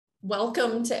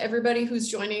welcome to everybody who's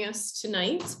joining us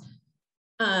tonight.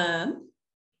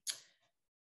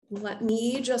 Let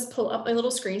me just pull up my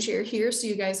little screen share here so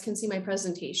you guys can see my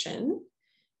presentation,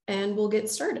 and we'll get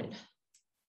started.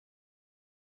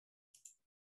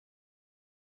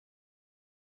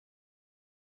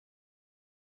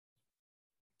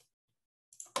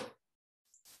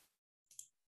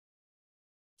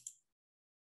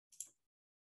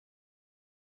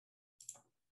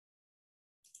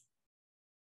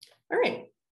 All right,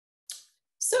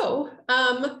 so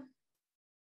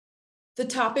the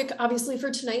topic obviously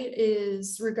for tonight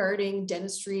is regarding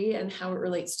dentistry and how it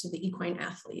relates to the equine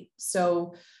athlete.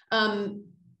 So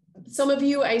some of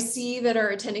you I see that are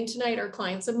attending tonight are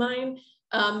clients of mine.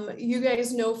 You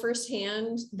guys know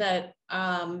firsthand that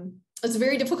it's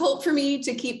very difficult for me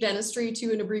to keep dentistry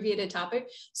to an abbreviated topic.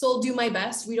 So I'll do my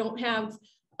best. We don't have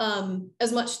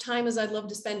as much time as I'd love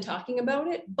to spend talking about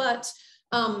it, but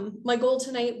my goal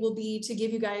tonight will be to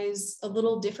give you guys a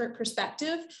little different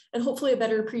perspective and hopefully a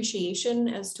better appreciation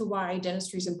as to why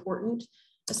dentistry is important,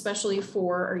 especially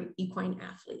for our equine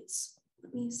athletes.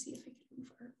 Let me see if I can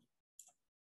move her.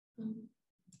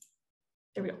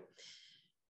 There we go.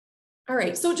 All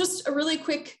right, so just a really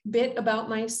quick bit about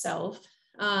myself.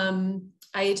 I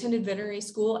attended veterinary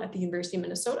school at the University of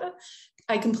Minnesota.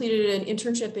 I completed an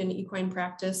internship in equine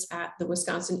practice at the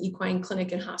Wisconsin Equine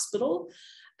Clinic and Hospital.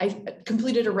 I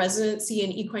completed a residency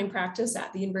in equine practice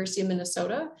at the University of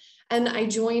Minnesota, and I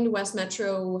joined West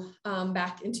Metro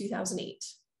back in 2008.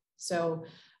 So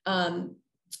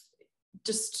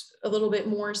just a little bit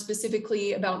more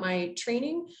specifically about my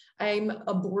training. I'm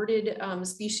a boarded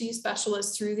species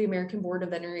specialist through the American Board of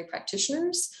Veterinary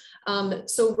Practitioners.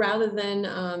 So rather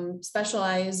than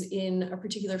specialize in a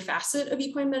particular facet of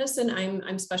equine medicine,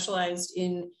 I'm specialized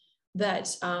in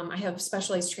that I have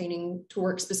specialized training to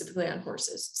work specifically on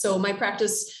horses. So my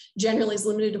practice generally is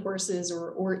limited to horses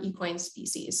or equine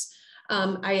species.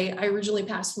 I originally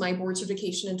passed my board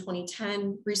certification in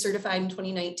 2010, recertified in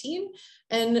 2019.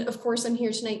 And of course, I'm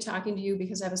here tonight talking to you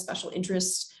because I have a special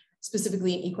interest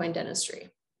specifically in equine dentistry.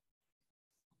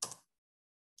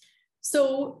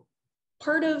 So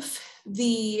part of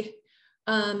the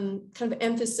kind of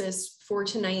emphasis for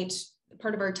tonight,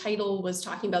 part of our title was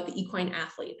talking about the equine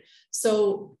athlete.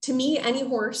 So to me, any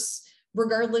horse,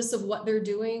 regardless of what they're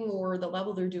doing or the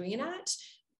level they're doing it at,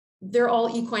 they're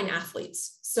all equine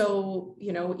athletes. So,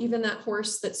 you know, even that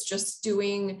horse that's just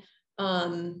doing,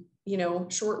 you know,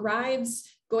 short rides,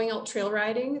 going out trail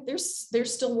riding, they're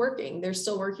still working. They're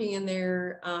still working and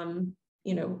they're,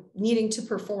 you know, needing to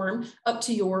perform up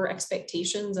to your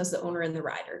expectations as the owner and the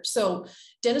rider. So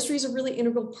dentistry is a really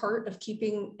integral part of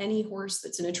keeping any horse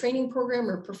that's in a training program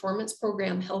or performance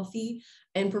program healthy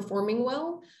and performing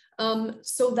well.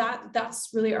 So that's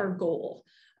really our goal.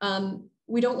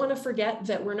 We don't want to forget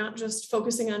that we're not just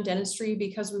focusing on dentistry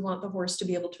because we want the horse to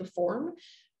be able to perform.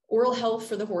 Oral health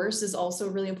for the horse is also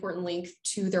a really important link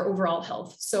to their overall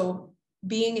health. So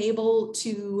being able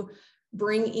to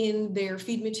bring in their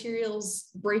feed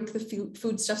materials, break the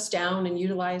foodstuffs down and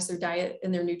utilize their diet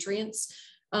and their nutrients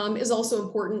is also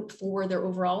important for their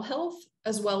overall health,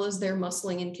 as well as their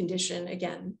muscling and condition,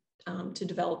 again, to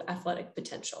develop athletic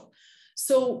potential.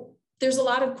 So there's a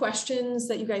lot of questions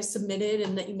that you guys submitted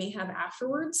and that you may have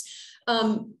afterwards.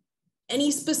 Any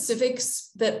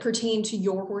specifics that pertain to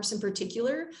your horse in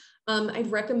particular, I'd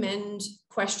recommend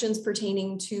questions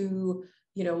pertaining to,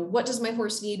 you know, what does my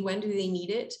horse need? When do they need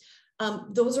it?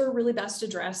 Those are really best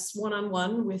addressed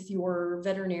one-on-one with your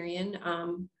veterinarian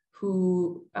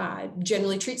who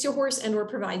generally treats your horse and or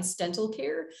provides dental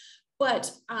care.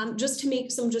 But just to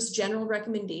make some just general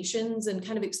recommendations and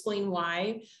kind of explain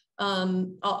why,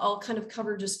 I'll kind of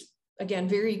cover just, again,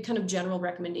 very kind of general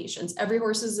recommendations. Every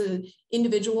horse is an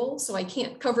individual, so I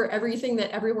can't cover everything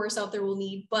that every horse out there will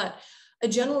need, but a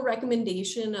general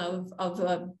recommendation of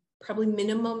a probably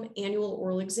minimum annual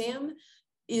oral exam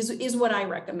is what I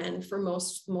recommend for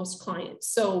most clients.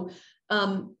 So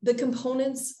the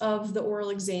components of the oral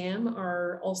exam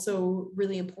are also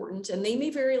really important, and they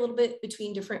may vary a little bit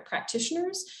between different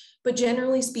practitioners, but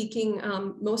generally speaking,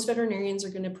 most veterinarians are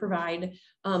going to provide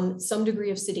some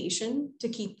degree of sedation to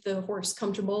keep the horse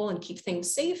comfortable and keep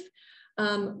things safe.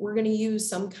 We're going to use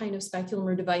some kind of speculum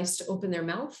or device to open their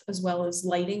mouth, as well as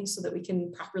lighting so that we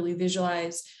can properly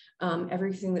visualize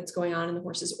everything that's going on in the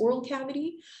horse's oral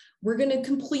cavity. We're going to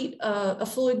complete a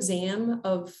full exam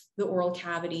of the oral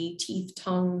cavity, teeth,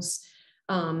 tongues,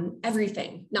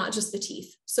 everything, not just the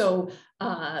teeth. So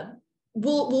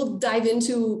we'll dive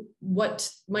into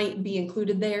what might be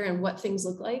included there and what things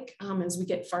look like as we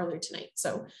get farther tonight.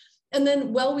 So, and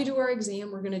then while we do our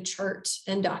exam, we're going to chart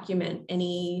and document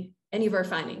any any of our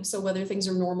findings. So whether things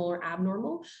are normal or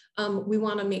abnormal, we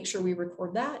want to make sure we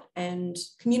record that and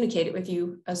communicate it with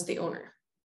you as the owner.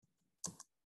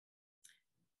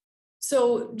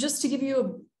 So just to give you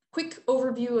a quick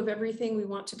overview of everything we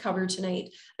want to cover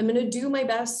tonight, I'm going to do my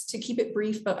best to keep it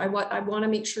brief, but I want to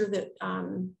make sure that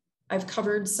I've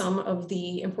covered some of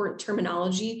the important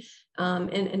terminology and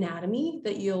anatomy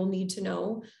that you'll need to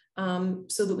know,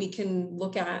 so that we can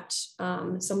look at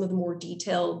some of the more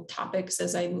detailed topics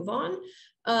as I move on.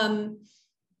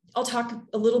 I'll talk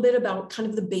a little bit about kind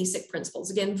of the basic principles.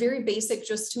 Again, very basic,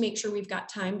 just to make sure we've got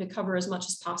time to cover as much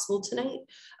as possible tonight.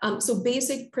 So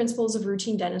basic principles of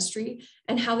routine dentistry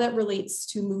and how that relates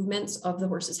to movements of the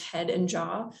horse's head and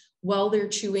jaw while they're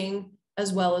chewing,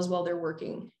 as well as while they're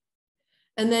working.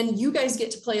 And then you guys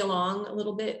get to play along a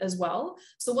little bit as well.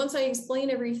 So once I explain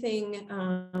everything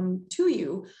to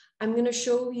you, I'm going to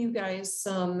show you guys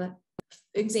some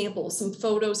examples, some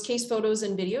photos, case photos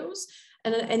and videos.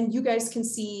 And you guys can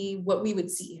see what we would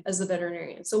see as a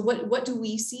veterinarian. So what do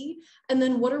we see? And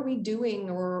then what are we doing,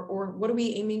 or what are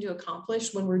we aiming to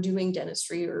accomplish when we're doing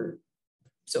dentistry, or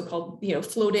so-called,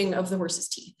 floating of the horse's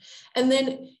teeth? And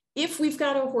then if we've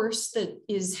got a horse that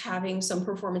is having some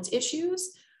performance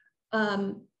issues,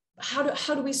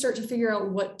 how do we start to figure out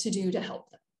what to do to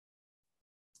help them?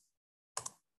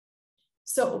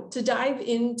 So to dive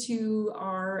into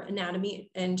our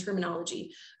anatomy and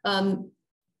terminology,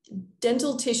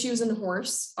 dental tissues in the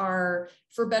horse are,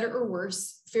 for better or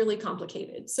worse, fairly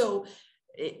complicated. So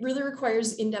it really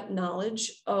requires in-depth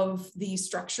knowledge of the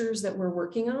structures that we're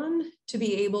working on to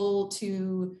be able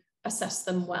to assess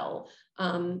them well.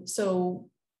 So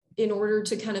in order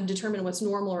to kind of determine what's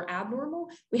normal or abnormal,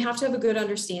 we have to have a good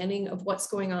understanding of what's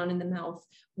going on in the mouth,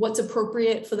 what's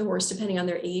appropriate for the horse depending on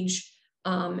their age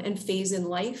and phase in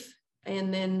life.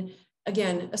 And then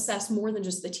again, assess more than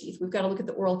just the teeth. We've got to look at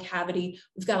the oral cavity.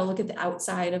 We've got to look at the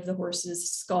outside of the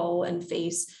horse's skull and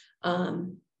face,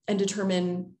 and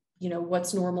determine,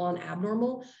 what's normal and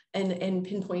abnormal, and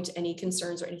pinpoint any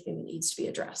concerns or anything that needs to be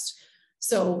addressed.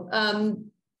 So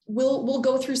we'll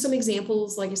go through some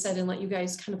examples, like I said, and let you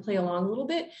guys kind of play along a little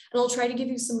bit. And I'll try to give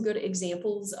you some good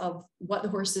examples of what the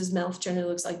horse's mouth generally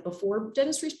looks like before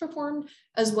dentistry is performed,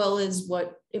 as well as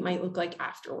what it might look like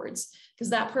afterwards,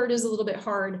 because that part is a little bit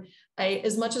hard.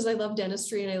 As much as I love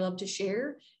dentistry and I love to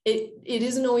share, it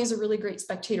isn't always a really great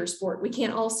spectator sport. We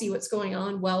can't all see what's going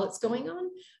on while it's going on.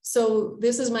 So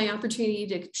this is my opportunity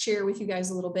to share with you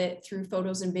guys a little bit through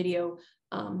photos and video,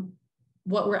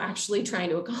 what we're actually trying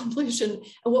to accomplish and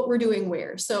what we're doing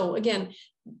where. So again,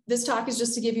 this talk is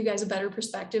just to give you guys a better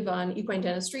perspective on equine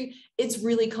dentistry. It's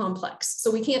really complex,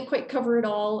 so we can't quite cover it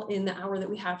all in the hour that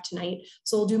we have tonight.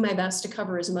 So I'll do my best to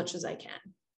cover as much as I can.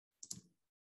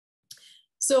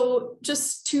 So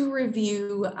just to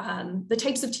review the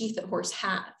types of teeth that horses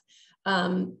have.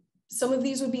 Some of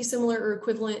these would be similar or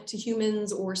equivalent to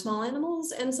humans or small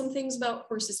animals, and some things about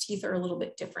horses' teeth are a little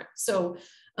bit different. So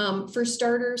for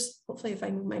starters, hopefully if I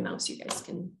move my mouse, you guys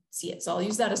can see it. So I'll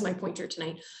use that as my pointer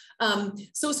tonight.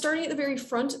 So starting at the very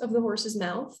front of the horse's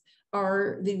mouth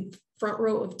are the front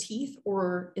row of teeth,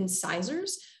 or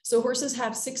incisors. So horses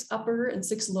have 6 upper and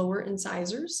 6 lower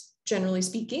incisors, generally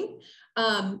speaking.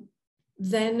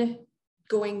 Then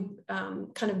going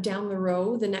kind of down the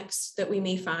row, the next that we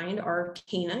may find are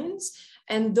canines.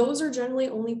 And those are generally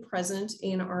only present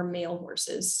in our male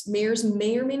horses. Mares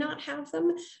may or may not have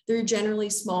them. They're generally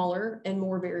smaller and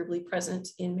more variably present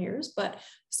in mares, but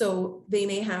so they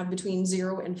may have between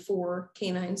 0 and 4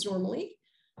 canines normally.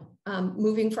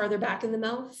 Moving farther back in the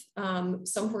mouth,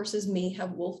 some horses may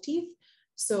have wolf teeth.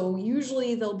 So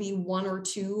usually there'll be 1 or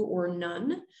 2 or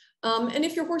none. And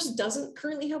if your horse doesn't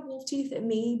currently have wolf teeth, it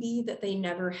may be that they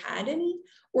never had any,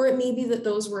 or it may be that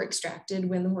those were extracted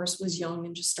when the horse was young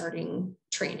and just starting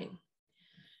training.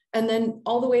 And then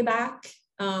all the way back,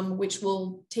 which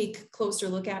we'll take a closer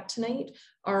look at tonight,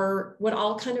 are what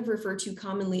I'll kind of refer to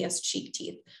commonly as cheek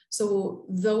teeth. So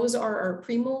those are our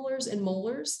premolars and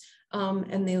molars,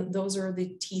 and those are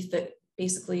the teeth that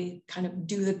basically kind of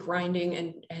do the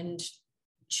grinding and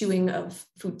chewing of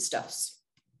foodstuffs.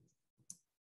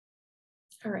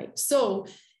 All right, so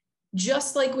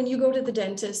just like when you go to the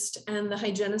dentist and the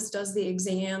hygienist does the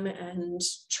exam and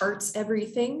charts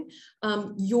everything,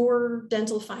 your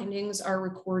dental findings are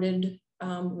recorded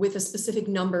with a specific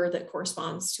number that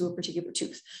corresponds to a particular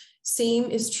tooth. Same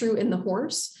is true in the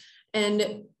horse.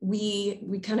 And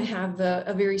we kind of have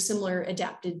a very similar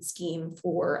adapted scheme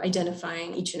for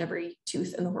identifying each and every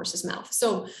tooth in the horse's mouth.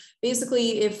 So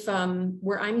basically, if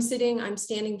where I'm sitting, I'm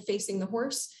standing facing the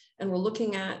horse, and we're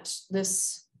looking at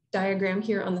this diagram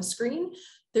here on the screen,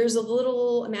 there's a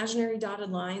little imaginary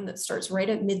dotted line that starts right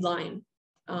at midline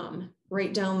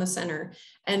right down the center.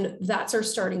 And that's our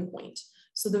starting point.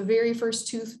 So the very first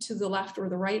tooth to the left or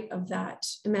the right of that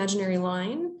imaginary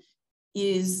line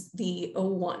is the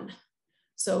O1.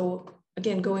 So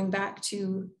again, going back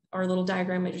to our little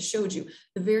diagram I just showed you,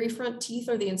 the very front teeth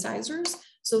are the incisors.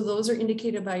 So those are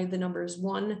indicated by the numbers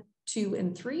 1, 2,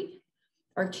 and 3.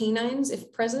 Our canines,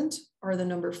 if present, are the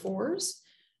number 4s.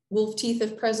 Wolf teeth,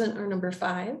 if present, are number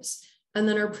 5s. And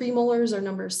then our premolars are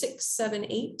number 6, 7,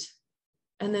 8.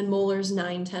 And then molars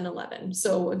 9, 10, 11.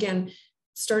 So again,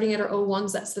 starting at our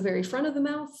O1s, that's the very front of the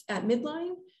mouth at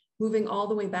midline. Moving all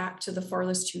the way back to the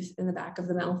farthest tooth in the back of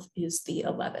the mouth is the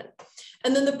 11.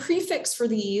 And then the prefix for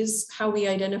these, how we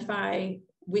identify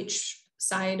which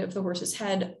side of the horse's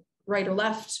head, right or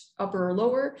left, upper or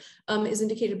lower, is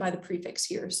indicated by the prefix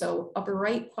here. So upper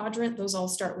right quadrant, those all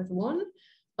start with 1.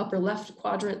 Upper left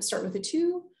quadrant start with a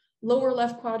 2. Lower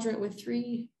left quadrant with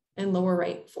 3. And lower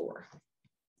right 4.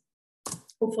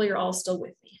 Hopefully you're all still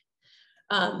with me.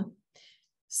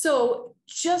 So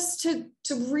just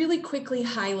to really quickly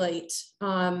highlight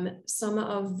some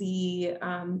of the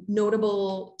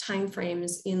notable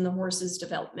timeframes in the horse's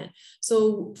development.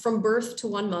 So from birth to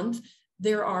 1 month,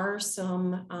 there are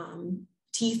some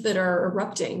teeth that are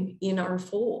erupting in our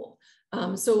foal.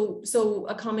 So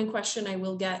a common question I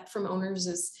will get from owners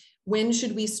is, when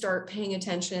should we start paying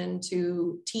attention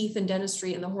to teeth and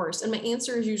dentistry in the horse? And my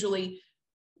answer is usually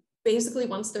basically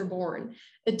once they're born.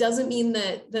 It doesn't mean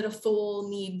that a foal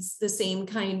needs the same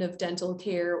kind of dental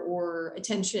care or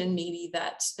attention maybe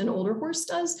that an older horse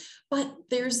does, but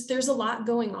there's a lot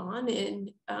going on.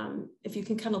 And if you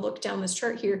can kind of look down this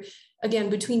chart here, again,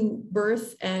 between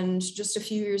birth and just a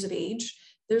few years of age,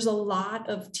 there's a lot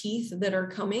of teeth that are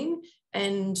coming,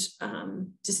 and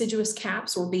deciduous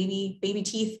caps or baby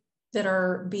teeth that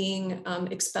are being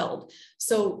expelled.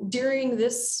 So during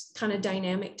this kind of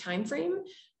dynamic time frame,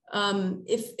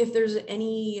 if there's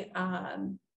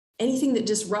anything that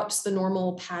disrupts the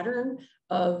normal pattern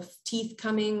of teeth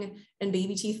coming and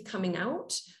baby teeth coming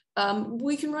out,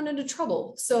 we can run into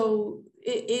trouble. So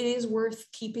it is worth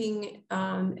keeping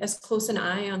as close an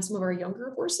eye on some of our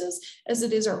younger horses as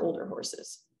it is our older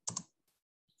horses.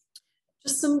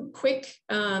 Just some quick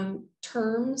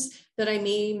terms that I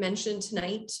may mention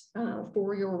tonight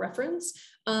for your reference.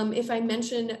 If I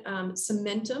mention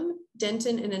cementum,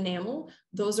 dentin, and enamel,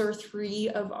 those are 3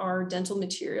 of our dental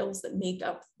materials that make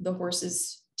up the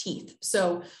horse's teeth.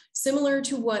 So similar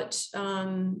to what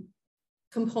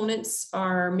components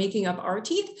are making up our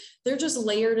teeth, they're just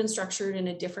layered and structured in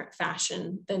a different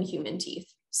fashion than human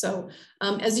teeth. So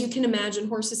as you can imagine,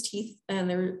 horses' teeth and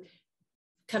their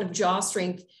kind of jaw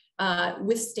strength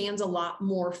withstands a lot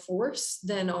more force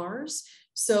than ours.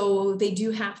 So they do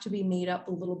have to be made up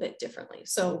a little bit differently.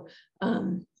 So,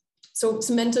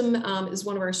 cementum is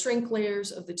one of our strength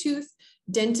layers of the tooth.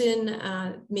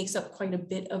 Dentin makes up quite a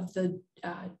bit of the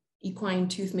equine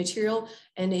tooth material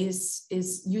and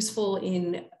is useful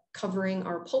in covering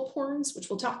our pulp horns, which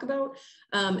we'll talk about.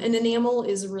 And enamel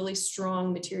is a really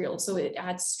strong material, so it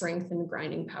adds strength and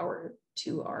grinding power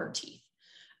to our teeth.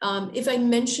 If I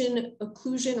mention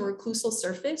occlusion or occlusal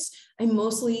surface, I'm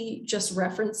mostly just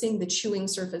referencing the chewing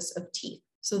surface of teeth.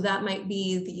 So that might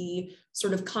be the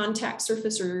sort of contact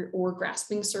surface or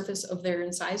grasping surface of their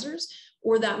incisors,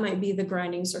 or that might be the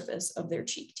grinding surface of their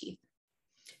cheek teeth.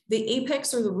 The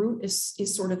apex or the root is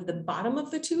sort of the bottom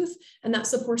of the tooth, and that's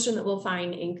the portion that we'll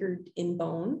find anchored in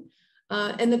bone.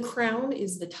 And the crown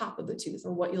is the top of the tooth,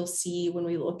 or what you'll see when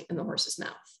we look in the horse's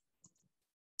mouth.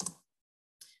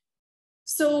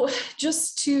 So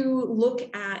just to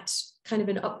look at kind of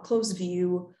an up-close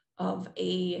view of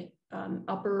a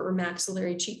upper or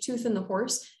maxillary cheek tooth in the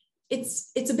horse,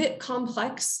 it's a bit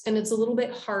complex and it's a little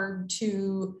bit hard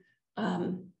to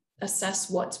assess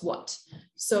what's what.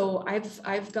 So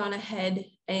I've gone ahead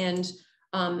and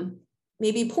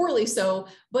maybe poorly so,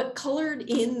 but colored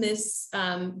in this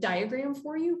diagram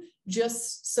for you,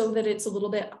 just so that it's a little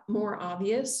bit more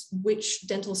obvious which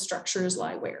dental structures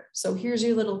lie where. So here's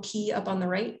your little key up on the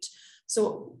right.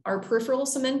 So our peripheral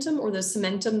cementum, or the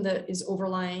cementum that is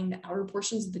overlying the outer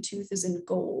portions of the tooth, is in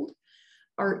gold.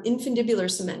 Our infundibular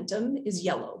cementum is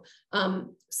yellow.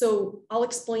 So I'll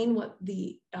explain what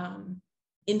the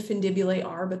infundibulae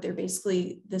are, but they're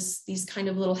basically these kind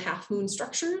of little half moon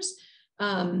structures.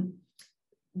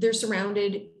 They're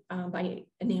surrounded by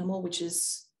enamel, which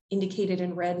is indicated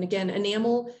in red. And again,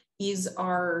 enamel is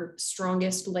our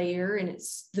strongest layer, and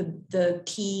it's the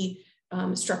key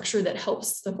structure that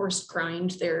helps the horse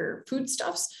grind their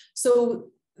foodstuffs. So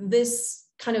this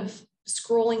kind of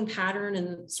scrolling pattern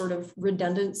and sort of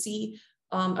redundancy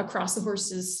across the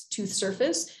horse's tooth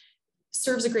surface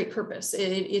serves a great purpose.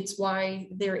 It's why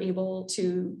they're able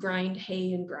to grind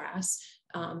hay and grass,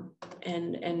 and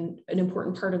an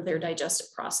important part of their digestive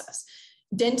process.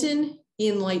 Dentin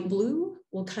in light blue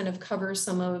will kind of cover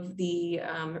some of the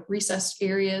recessed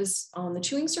areas on the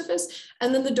chewing surface.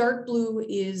 And then the dark blue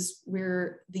is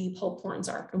where the pulp horns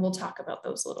are. And we'll talk about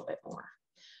those a little bit more.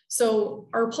 So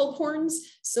our pulp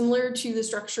horns, similar to the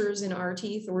structures in our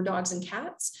teeth or dogs and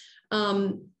cats,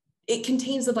 it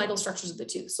contains the vital structures of the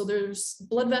tooth. So there's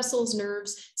blood vessels,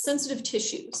 nerves, sensitive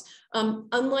tissues.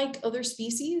 Unlike other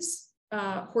species,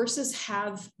 horses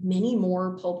have many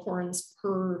more pulp horns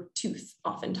per tooth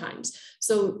oftentimes.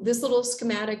 So this little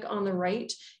schematic on the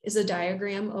right is a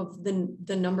diagram of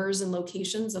the numbers and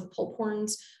locations of pulp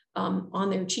horns on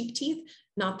their cheek teeth.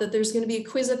 Not that there's going to be a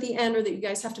quiz at the end or that you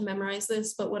guys have to memorize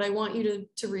this, but what I want you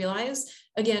to realize,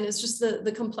 again, is just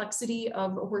the complexity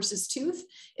of a horse's tooth.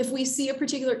 If we see a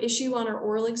particular issue on our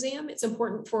oral exam, it's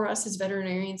important for us as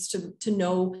veterinarians to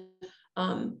know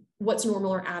what's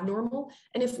normal or abnormal.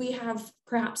 And if we have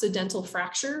perhaps a dental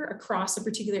fracture across a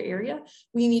particular area,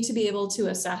 we need to be able to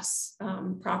assess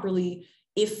properly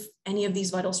if any of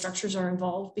these vital structures are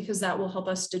involved, because that will help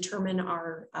us determine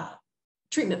our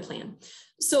treatment plan.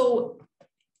 So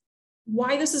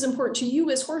why this is important to you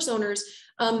as horse owners,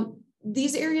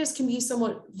 these areas can be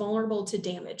somewhat vulnerable to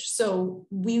damage. So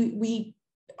we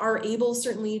are able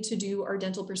certainly to do our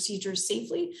dental procedures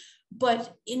safely,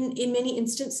 but in many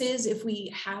instances, if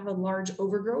we have a large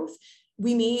overgrowth,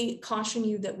 we may caution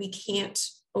you that we can't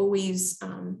always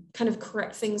kind of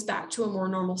correct things back to a more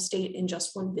normal state in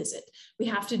just one visit. We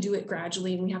have to do it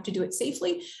gradually and we have to do it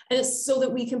safely, and it's so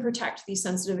that we can protect these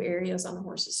sensitive areas on the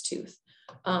horse's tooth.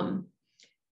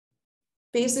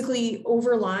 Basically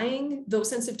overlying those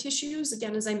sensitive tissues,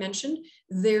 again, as I mentioned,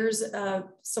 there's a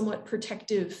somewhat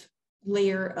protective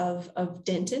layer of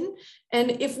dentin.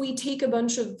 And if we take a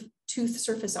bunch of tooth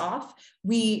surface off,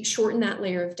 we shorten that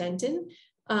layer of dentin.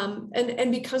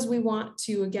 And because we want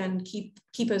to, again,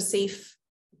 keep a safe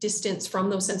distance from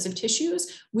those sensitive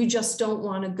tissues, we just don't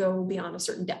want to go beyond a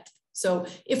certain depth. So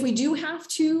if we do have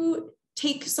to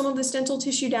take some of this dental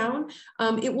tissue down,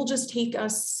 it will just take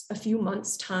us a few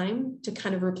months' time to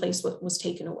kind of replace what was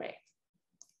taken away.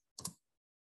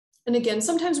 And again,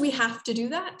 sometimes we have to do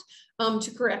that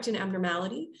to correct an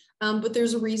abnormality, but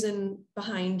there's a reason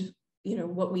behind,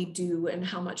 what we do and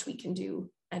how much we can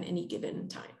do at any given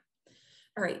time.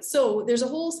 All right, so there's a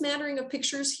whole smattering of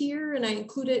pictures here, and I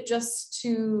include it just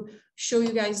to show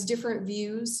you guys different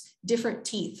views, different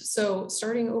teeth. So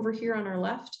starting over here on our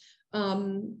left,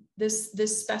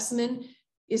 this specimen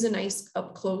is a nice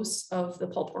up close of the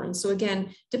pulp horns. So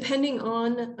again, depending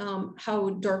on how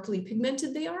darkly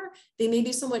pigmented they are, they may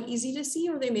be somewhat easy to see,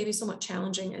 or they may be somewhat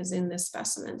challenging, as in this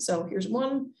specimen. So here's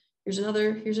one, here's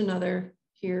another,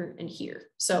 here, and here.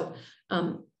 So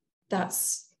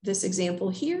that's this example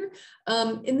here.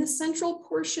 In the central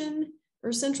portion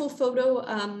or central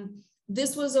photo,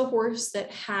 this was a horse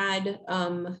that had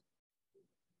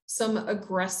some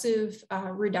aggressive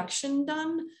reduction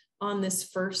done on this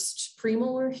first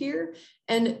premolar here.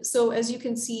 And so as you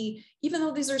can see, even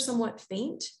though these are somewhat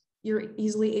faint, you're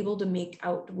easily able to make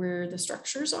out where the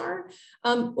structures are.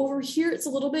 Over here, it's a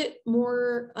little bit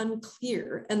more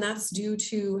unclear, and that's due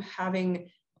to having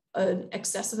an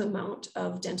excessive amount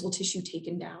of dental tissue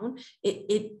taken down.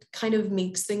 It kind of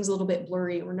makes things a little bit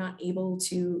blurry. We're not able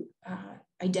to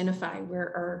identify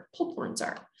where our pulp horns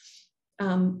are.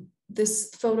 This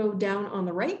photo down on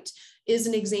the right is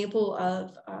an example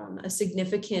of a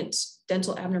significant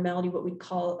dental abnormality, what we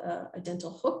call a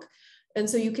dental hook. And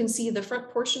so you can see the front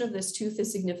portion of this tooth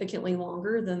is significantly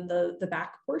longer than the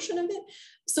back portion of it.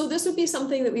 So this would be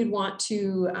something that we'd want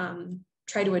to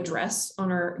try to address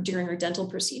during our dental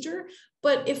procedure.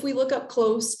 But if we look up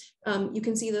close, you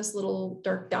can see this little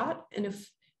dark dot. And if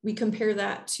we compare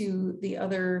that to the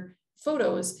other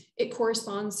photos, it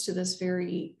corresponds to this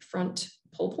very front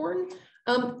pulp horn.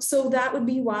 So that would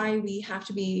be why we have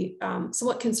to be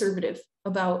somewhat conservative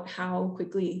about how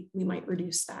quickly we might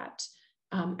reduce that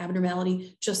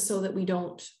abnormality, just so that we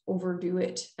don't overdo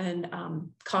it and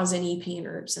cause any pain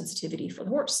or sensitivity for the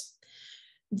horse.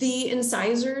 The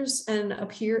incisors, and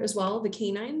up here as well, the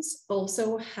canines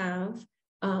also have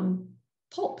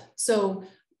pulp. So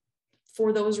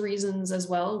for those reasons as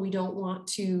well, we don't want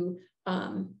to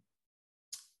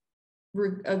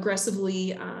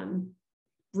aggressively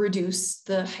reduce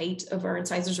the height of our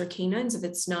incisors or canines if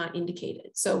it's not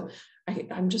indicated. So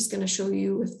I'm just going to show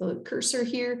you with the cursor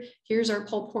here. Here's our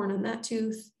pulp horn on that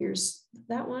tooth. Here's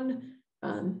that one.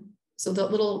 So the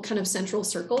little kind of central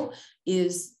circle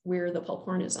is where the pulp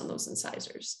horn is on those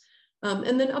incisors.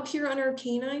 And then up here on our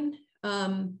canine,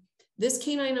 this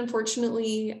canine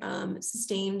unfortunately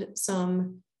sustained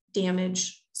some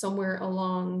damage somewhere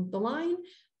along the line,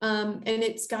 and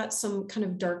it's got some kind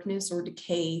of darkness or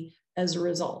decay as a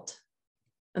result.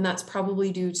 And that's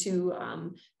probably due to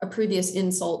a previous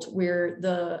insult where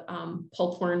the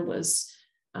pulp horn was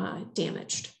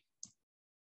damaged.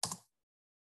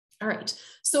 All right,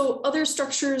 so other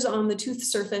structures on the tooth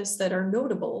surface that are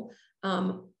notable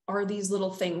are these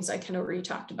little things I kind of already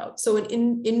talked about. So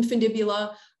an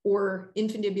infundibula or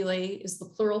infundibulae is the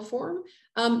plural form.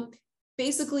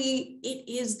 Basically, it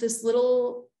is this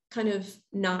little kind of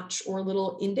notch or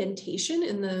little indentation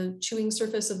in the chewing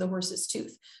surface of the horse's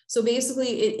tooth. So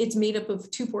basically it's made up of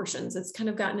two portions. It's kind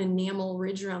of got an enamel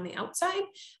ridge around the outside,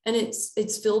 and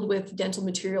it's filled with dental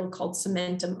material called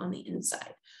cementum on the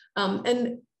inside.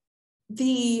 And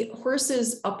the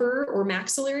horse's upper or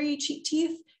maxillary cheek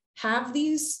teeth have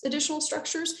these additional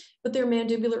structures, but their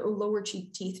mandibular or lower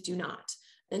cheek teeth do not.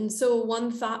 And so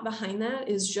one thought behind that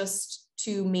is just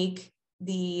to make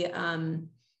the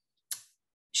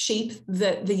shape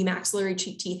that the maxillary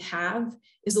cheek teeth have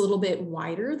is a little bit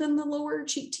wider than the lower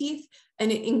cheek teeth, and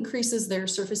it increases their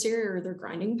surface area or their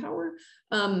grinding power.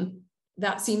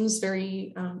 That seems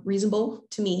very reasonable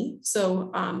to me.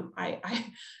 So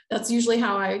that's usually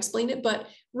how I explain it. But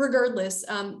regardless,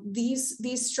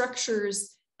 these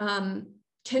structures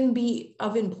can be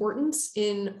of importance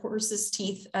in horses'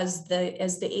 teeth as they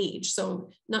age. So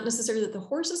not necessarily that the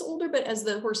horse is older, but as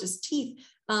the horse's teeth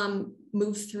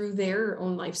move through their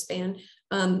own lifespan,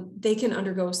 they can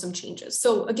undergo some changes.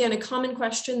 So again, a common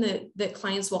question that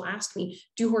clients will ask me,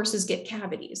 do horses get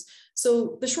cavities?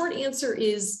 So the short answer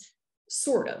is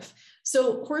sort of.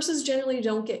 So horses generally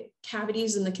don't get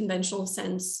cavities in the conventional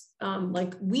sense,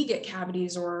 like we get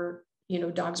cavities, or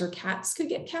dogs or cats could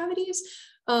get cavities.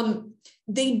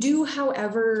 They do,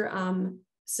 however,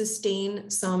 sustain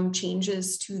some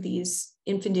changes to these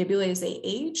infundibulae as they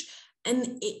age,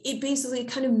 and it basically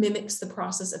kind of mimics the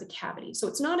process of a cavity. So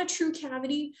it's not a true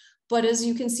cavity, but as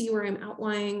you can see where I'm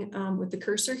outlining with the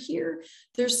cursor here,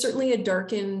 there's certainly a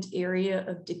darkened area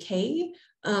of decay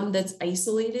that's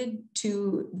isolated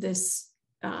to this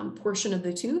portion of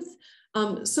the tooth.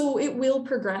 So it will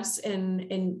progress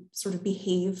and sort of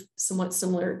behave somewhat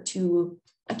similar to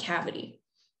a cavity.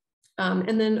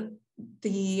 And then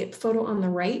the photo on the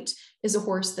right is a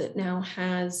horse that now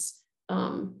has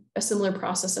a similar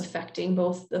process affecting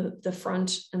both the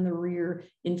front and the rear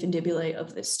infundibulae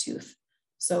of this tooth.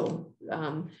 So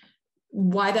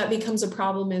why that becomes a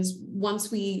problem is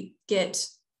once we get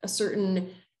a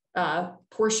certain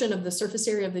portion of the surface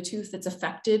area of the tooth that's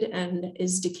affected and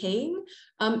is decaying,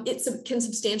 it can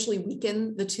substantially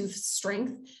weaken the tooth's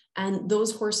strength. And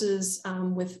those horses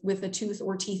with a tooth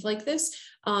or teeth like this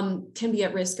can be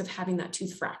at risk of having that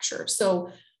tooth fracture. So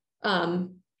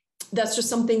that's just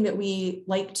something that we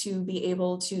like to be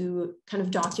able to kind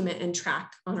of document and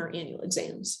track on our annual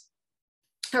exams.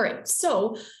 All right,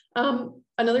 so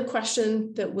another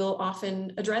question that we'll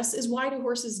often address is, why do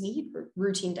horses need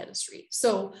routine dentistry?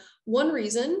 So one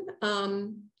reason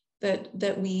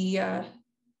that we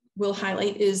will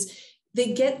highlight is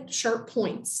they get sharp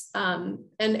points,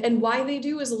 and why they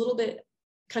do is a little bit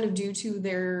kind of due to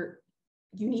their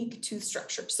unique tooth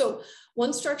structure. So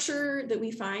one structure that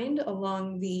we find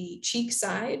along the cheek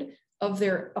side of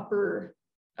their upper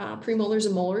premolars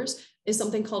and molars is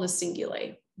something called a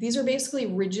cingulae. These are basically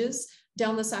ridges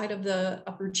down the side of the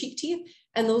upper cheek teeth,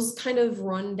 and those kind of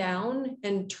run down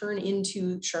and turn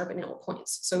into sharp enamel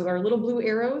points. So our little blue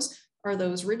arrows are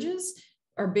those ridges.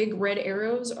 Our big red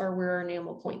arrows are where our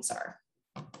enamel points are.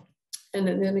 And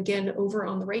then again, over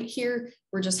on the right here,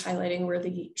 we're just highlighting where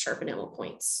the sharp enamel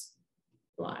points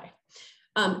lie.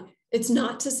 It's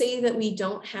not to say that we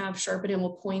don't have sharp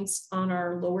enamel points on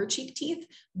our lower cheek teeth.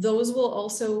 Those will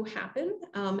also happen,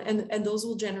 and those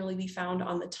will generally be found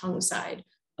on the tongue side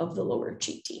of the lower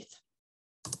cheek teeth.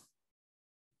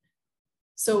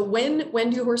 So when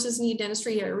do horses need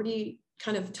dentistry? I already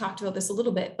kind of talked about this a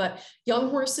little bit, but young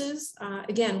horses,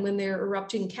 again, when they're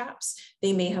erupting caps,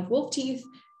 they may have wolf teeth.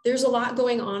 There's a lot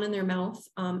going on in their mouth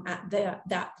at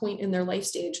that point in their life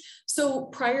stage. So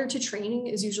prior to training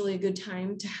is usually a good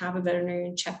time to have a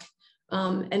veterinarian check,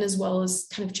 and as well as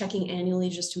kind of checking annually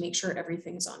just to make sure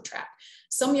everything's on track.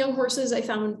 Some young horses I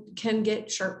found can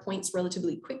get sharp points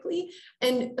relatively quickly,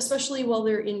 and especially while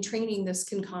they're in training, this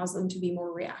can cause them to be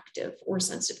more reactive or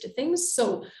sensitive to things.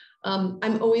 So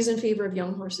I'm always in favor of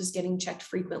young horses getting checked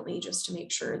frequently just to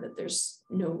make sure that there's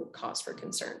no cause for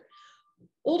concern.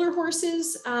 Older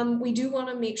horses, we do want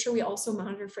to make sure we also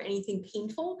monitor for anything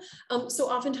painful. So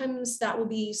oftentimes that will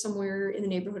be somewhere in the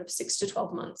neighborhood of 6 to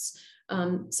 12 months.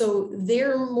 So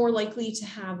they're more likely to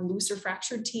have loose or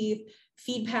fractured teeth,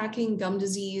 feed packing, gum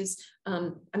disease.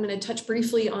 I'm going to touch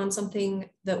briefly on something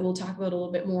that we'll talk about a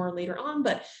little bit more later on,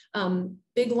 but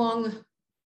big long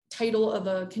title of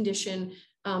a condition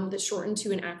that's shortened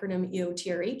to an acronym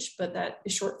EOTRH, but that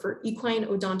is short for equine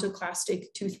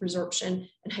odontoclastic tooth resorption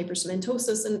and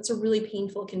hypersegmentosis. And it's a really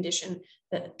painful condition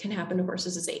that can happen to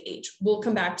horses as they age. We'll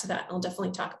come back to that. I'll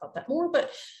definitely talk about that more,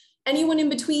 but anyone in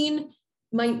between,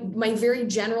 my very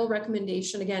general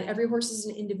recommendation, again, every horse is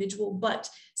an individual, but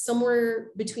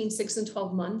somewhere between 6 and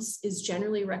 12 months is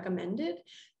generally recommended.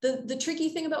 The tricky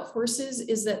thing about horses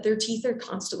is that their teeth are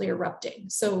constantly erupting.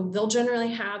 So they'll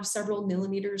generally have several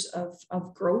millimeters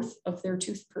of growth of their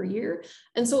tooth per year.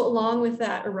 And so along with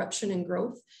that eruption and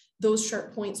growth, those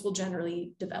sharp points will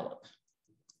generally develop.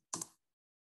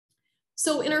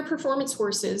 So in our performance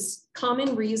horses,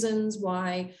 common reasons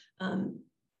why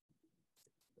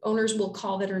owners will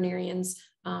call veterinarians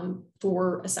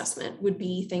for assessment would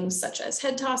be things such as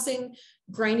head tossing,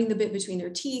 grinding the bit between their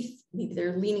teeth, maybe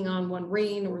they're leaning on one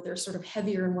rein or they're sort of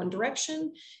heavier in one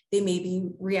direction. They may be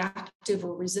reactive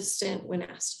or resistant when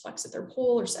asked to flex at their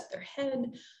poll or set their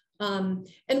head.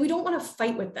 And we don't want to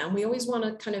fight with them. We always want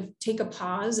to kind of take a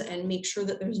pause and make sure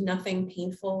that there's nothing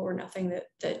painful or nothing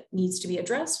that needs to be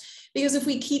addressed. Because if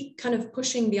we keep kind of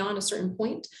pushing beyond a certain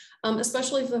point,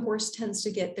 especially if the horse tends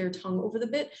to get their tongue over the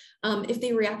bit, if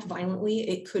they react violently,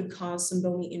 it could cause some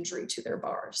bony injury to their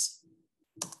bars.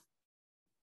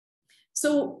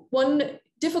 So one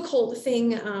difficult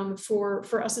thing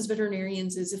for us as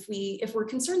veterinarians is if we're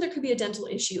concerned there could be a dental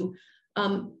issue,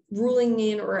 ruling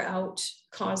in or out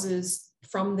causes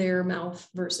from their mouth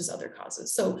versus other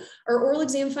causes. So our oral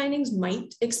exam findings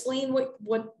might explain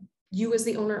what you as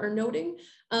the owner are noting.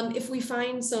 If we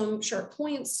find some sharp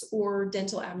points or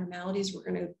dental abnormalities, we're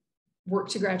going to work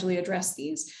to gradually address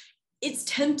these. It's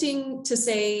tempting to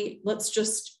say, let's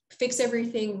just fix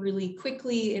everything really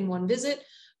quickly in one visit.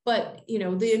 But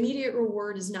the immediate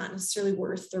reward is not necessarily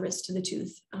worth the risk to the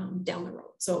tooth down the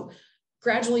road. So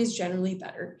gradually is generally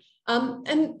better. And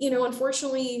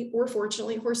unfortunately or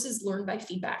fortunately, horses learn by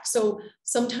feedback. So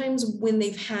sometimes when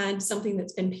they've had something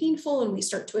that's been painful and we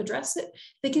start to address it,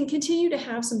 they can continue to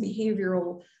have some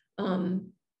behavioral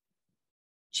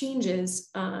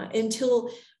changes until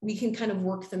we can kind of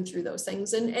work them through those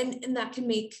things. And that can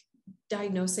make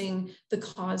diagnosing the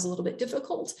cause a little bit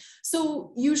difficult.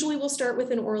 So usually we'll start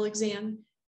with an oral exam,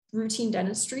 routine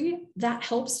dentistry. That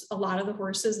helps a lot of the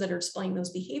horses that are displaying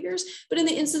those behaviors. But in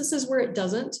the instances where it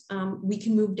doesn't, we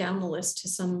can move down the list to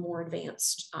some more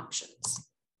advanced options.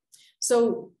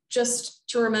 So just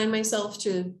to remind myself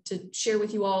to share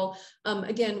with you all,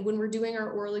 again, when we're doing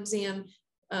our oral exam,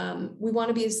 we want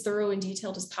to be as thorough and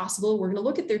detailed as possible. We're going to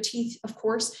look at their teeth, of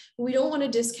course, but we don't want to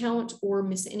discount or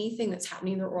miss anything that's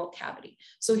happening in their oral cavity.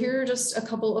 So here are just a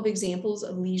couple of examples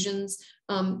of lesions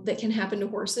that can happen to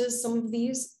horses. Some of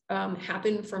these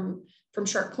happen from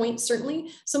sharp points,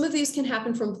 certainly. Some of these can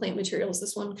happen from plant materials.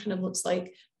 This one kind of looks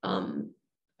like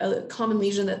a common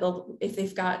lesion that if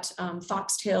they've got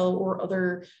foxtail or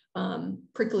other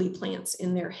prickly plants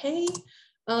in their hay.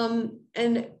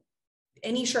 And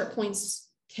any sharp points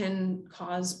can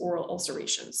cause oral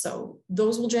ulceration. So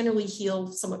those will generally heal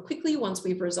somewhat quickly once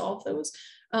we've resolved those.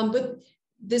 But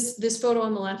this photo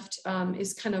on the left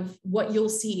is kind of what you'll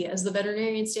see as the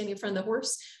veterinarian standing in front of the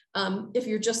horse. If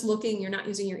you're just looking, you're not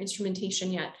using your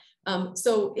instrumentation yet.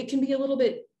 So it can be a little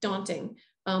bit daunting.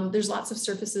 There's lots of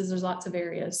surfaces, there's lots of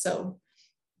areas. So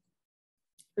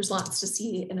there's lots to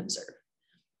see and observe.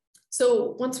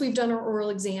 So once we've done our oral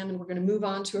exam and we're going to move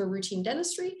on to our routine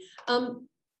dentistry,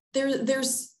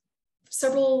 there's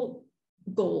several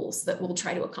goals that we'll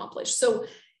try to accomplish. So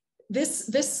this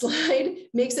slide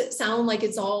makes it sound like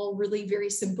it's all really very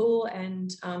simple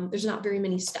and there's not very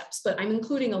many steps, but I'm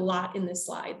including a lot in this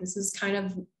slide. This is kind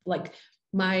of like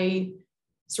my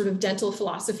sort of dental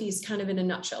philosophies kind of in a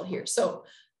nutshell here. So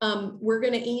we're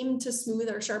going to aim to smooth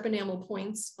our sharp enamel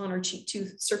points on our cheek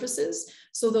tooth surfaces.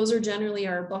 So those are generally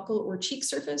our buccal or cheek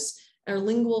surface, our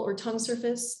lingual or tongue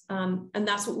surface, and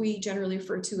that's what we generally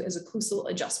refer to as occlusal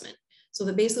adjustment. So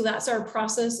that basically that's our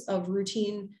process of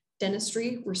routine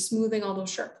dentistry. We're smoothing all those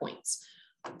sharp points.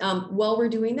 While we're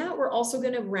doing that, we're also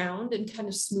going to round and kind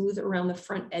of smooth around the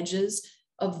front edges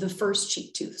of the first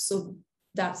cheek tooth. So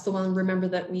that's the one, remember,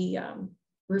 that we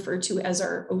refer to as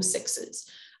our O6s.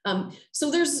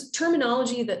 So there's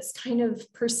terminology that's kind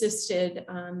of persisted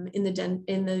in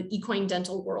the equine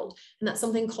dental world, and that's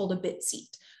something called a bit seat.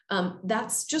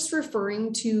 That's just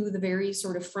referring to the very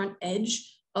sort of front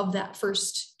edge of that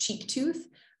first cheek tooth.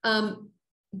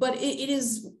 but it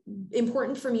is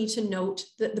important for me to note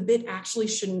that the bit actually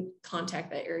shouldn't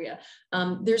contact that area.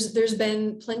 There's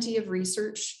been plenty of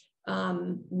research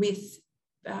with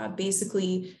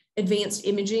basically advanced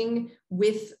imaging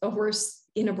with a horse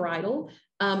in a bridle,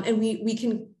 and we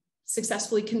can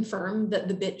successfully confirm that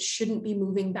the bit shouldn't be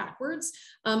moving backwards.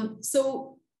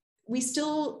 So we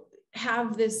still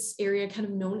have this area kind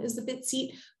of known as the bit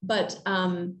seat, but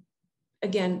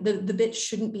again, the bit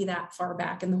shouldn't be that far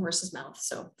back in the horse's mouth.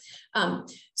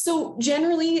 So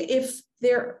generally, if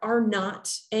there are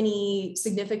not any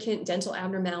significant dental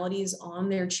abnormalities on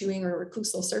their chewing or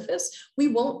occlusal surface, we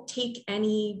won't take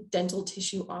any dental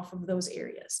tissue off of those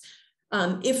areas.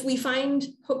 If we find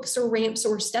hooks or ramps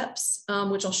or steps,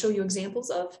 which I'll show you examples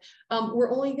of,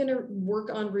 we're only going to work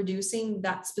on reducing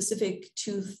that specific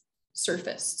tooth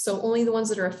surface. So only the ones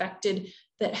that are affected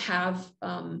that have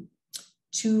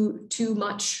too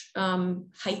much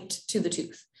height to the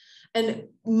tooth. And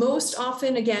most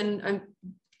often, again, I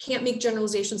can't make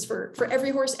generalizations for every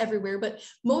horse everywhere, but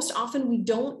most often we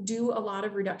don't do a lot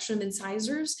of reduction of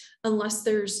incisors unless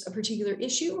there's a particular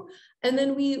issue. And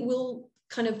then we will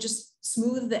kind of just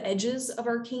smooth the edges of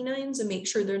our canines and make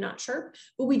sure they're not sharp,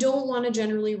 but we don't want to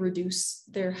generally reduce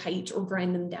their height or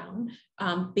grind them down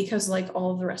because like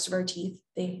all of the rest of our teeth,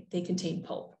 they contain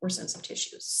pulp or sensitive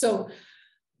tissues. So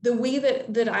the way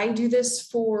that I do this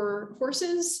for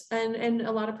horses and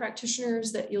a lot of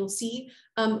practitioners that you'll see,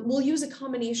 we'll use a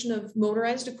combination of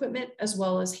motorized equipment as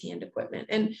well as hand equipment.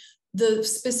 And the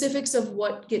specifics of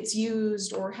what gets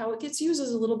used or how it gets used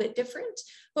is a little bit different,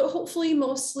 but hopefully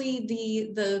mostly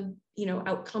the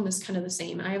outcome is kind of the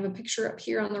same. I have a picture up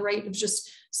here on the right of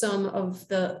just some of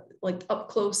the like up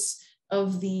close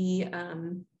of the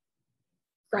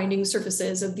grinding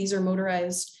surfaces of these are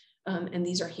motorized and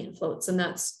these are hand floats. And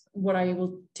that's what I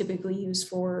will typically use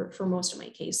for most of my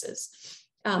cases.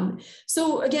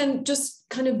 So again, just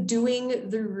kind of doing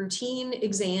the routine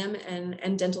exam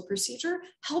and dental procedure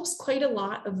helps quite a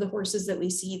lot of the horses that we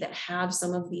see that have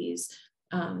some of these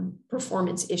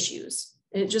performance issues,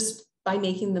 and just by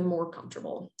making them more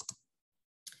comfortable.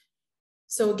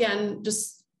 So again,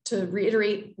 just to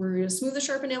reiterate, we're going to smooth the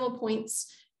sharp enamel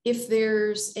points. If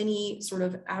there's any sort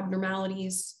of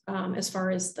abnormalities as far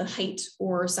as the height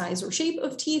or size or shape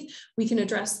of teeth, we can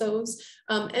address those.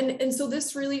 And so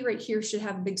this really right here should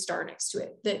have a big star next to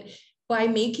it, that by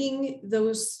making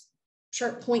those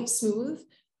sharp points smooth,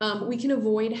 we can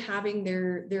avoid having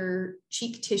their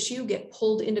cheek tissue get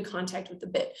pulled into contact with the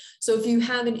bit. So if you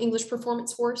have an English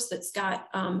performance horse that's got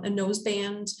a nose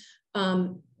band,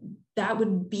 that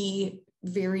would be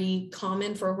very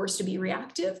common for a horse to be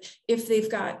reactive if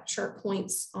they've got sharp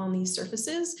points on these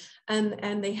surfaces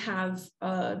and they have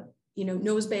a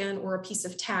nose band or a piece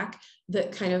of tack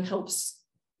that kind of helps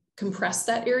compress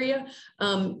that area.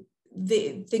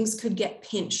 Things could get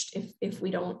pinched if we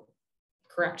don't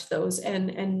correct those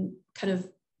and kind of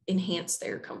enhance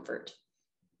their comfort.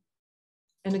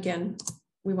 And again,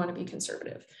 we want to be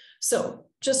conservative. So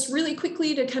just really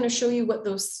quickly to kind of show you what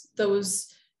those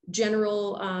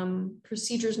general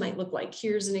procedures might look like.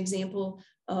 Here's an example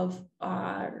of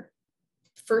our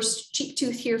first cheek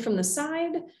tooth here from the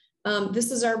side.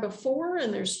 This is our before,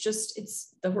 and there's just,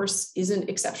 the horse isn't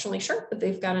exceptionally sharp, but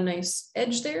they've got a nice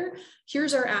edge there.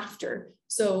 Here's our after.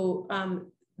 So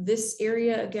this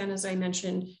area, again, as I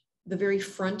mentioned, the very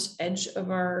front edge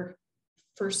of our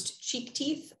first cheek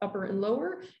teeth, upper and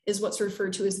lower, is what's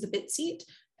referred to as the bit seat.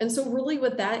 And so really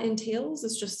what that entails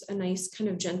is just a nice kind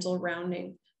of gentle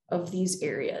rounding of these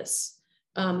areas.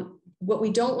 What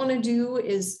we don't want to do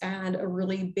is add a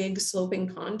really big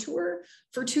sloping contour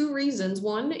for two reasons.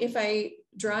 One, if I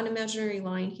draw an imaginary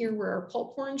line here where our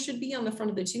pulp horn should be on the front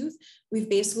of the tooth, we've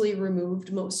basically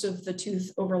removed most of the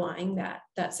tooth overlying that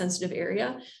sensitive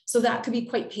area. So that could be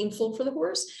quite painful for the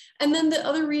horse. And then the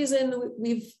other reason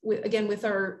again, with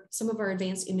some of our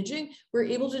advanced imaging, we're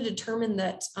able to determine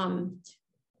that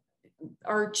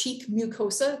our cheek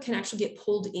mucosa can actually get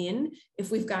pulled in if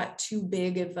we've got too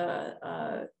big of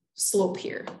a slope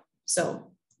here. So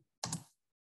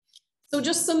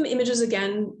just some images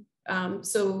again,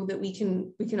 so that we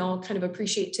can all kind of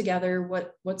appreciate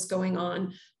together what's going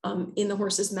on in the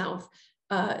horse's mouth.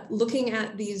 Looking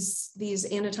at these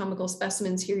anatomical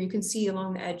specimens here, you can see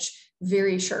along the edge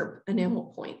very sharp enamel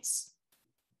points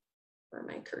where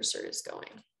my cursor is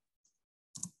going.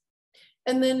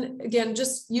 And then again,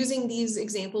 just using these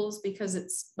examples because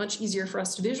it's much easier for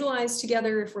us to visualize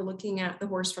together if we're looking at the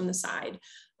horse from the side.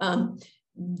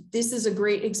 This is a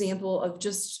great example of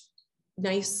just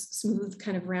nice, smooth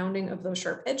kind of rounding of those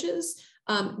sharp edges.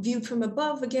 Viewed from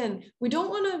above, again, we don't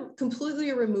want to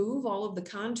completely remove all of the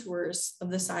contours of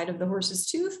the side of the horse's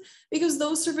tooth because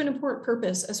those serve an important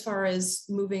purpose as far as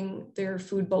moving their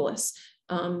food bolus.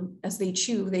 As they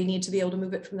chew, they need to be able to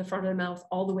move it from the front of the mouth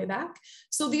all the way back.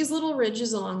 So these little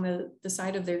ridges along the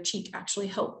side of their cheek actually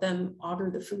help them auger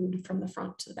the food from the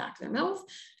front to the back of their mouth.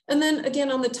 And then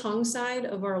again, on the tongue side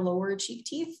of our lower cheek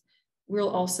teeth, we'll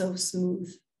also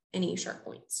smooth any sharp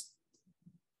points.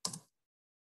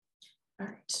 All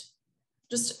right,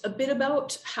 just a bit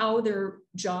about how their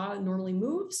jaw normally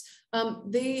moves.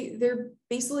 They're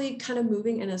basically kind of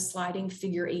moving in a sliding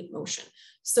figure 8 motion.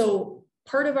 So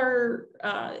part of our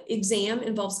exam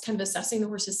involves kind of assessing the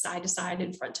horse's side to side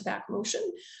and front to back motion.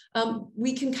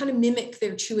 We can kind of mimic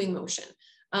their chewing motion.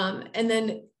 And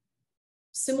then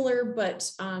similar,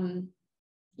 but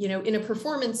you know, in a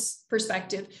performance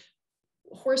perspective,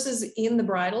 horses in the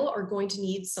bridle are going to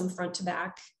need some front to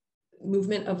back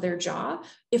movement of their jaw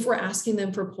if we're asking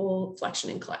them for pull, flexion,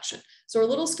 and collection. So our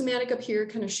little schematic up here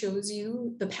kind of shows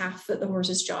you the path that the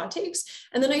horse's jaw takes.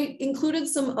 And then I included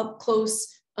some up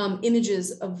close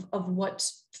images of what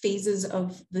phases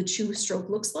of the chew stroke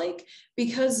looks like,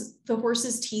 because the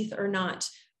horse's teeth are not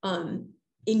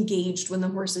engaged when the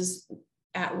horse is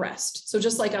at rest. So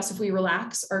just like us, if we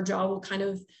relax, our jaw will kind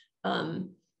of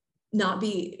not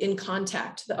be in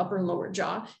contact, the upper and lower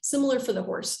jaw, similar for the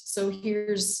horse. So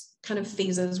here's kind of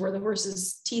phases where the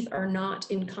horse's teeth are not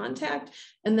in contact.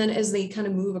 And then as they kind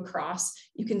of move across,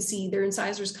 you can see their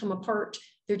incisors come apart,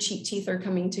 their cheek teeth are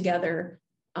coming together,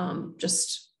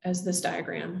 just as this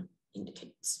diagram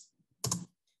indicates.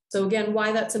 So again,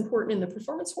 why that's important in the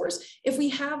performance horse, if we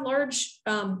have large,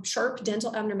 sharp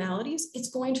dental abnormalities, it's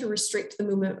going to restrict the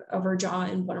movement of our jaw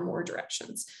in one or more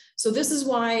directions. So this is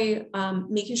why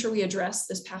making sure we address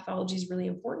this pathology is really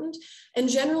important. And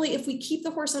generally, if we keep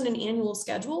the horse on an annual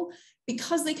schedule,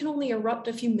 because they can only erupt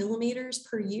a few millimeters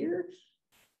per year,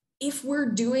 if we're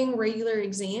doing regular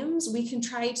exams, we can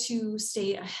try to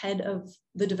stay ahead of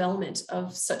the development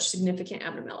of such significant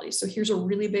abnormalities. So here's a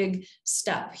really big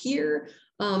step here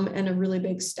and a really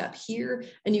big step here.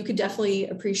 And you could definitely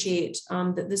appreciate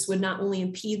that this would not only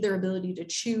impede their ability to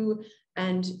chew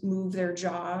and move their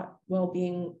jaw while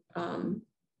being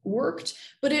worked,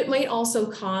 but it might also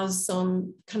cause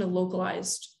some kind of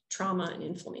localized trauma and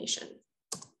inflammation.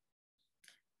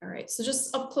 All right, so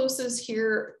just up closes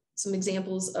here, some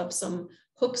examples of some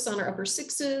hooks on our upper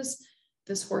sixes.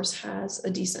 This horse has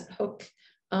a decent hook,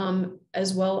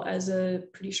 as well as a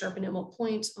pretty sharp enamel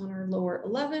point on our lower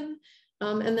 11.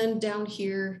 And then down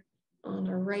here on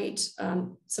our right,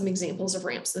 some examples of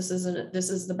ramps. This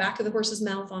is the back of the horse's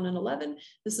mouth on an 11.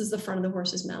 This is the front of the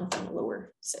horse's mouth on a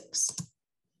lower 6.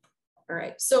 All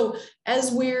right, so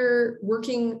as we're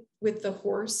working with the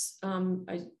horse,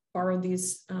 I borrowed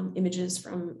these images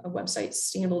from a website,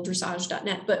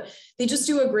 sustainabledressage.net, but they just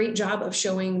do a great job of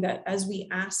showing that as we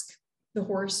ask the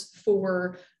horse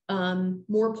for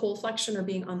more pull flexion or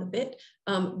being on the bit,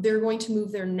 they're going to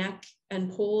move their neck and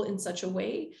pull in such a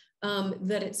way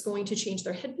that it's going to change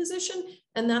their head position.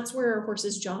 And that's where our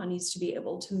horse's jaw needs to be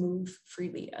able to move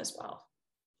freely as well.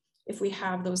 If we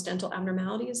have those dental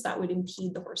abnormalities, that would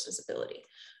impede the horse's ability.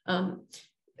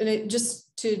 And it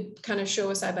just to kind of show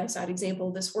a side-by-side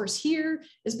example, this horse here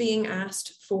is being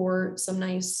asked for some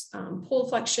nice pull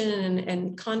flexion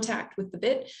and contact with the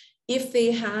bit. If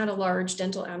they had a large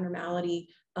dental abnormality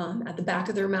at the back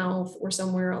of their mouth or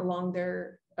somewhere along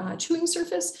their chewing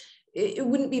surface, it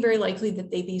wouldn't be very likely that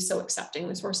they'd be so accepting.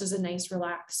 This horse is a nice,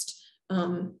 relaxed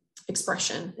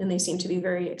expression, and they seem to be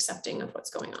very accepting of what's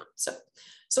going on.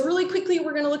 So really quickly,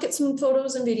 we're going to look at some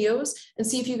photos and videos and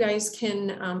see if you guys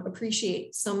can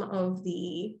appreciate some of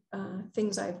the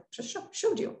things I've just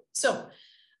showed you. So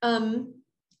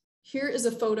here is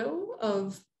a photo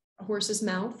of a horse's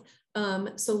mouth.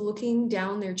 So looking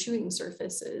down their chewing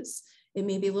surfaces, it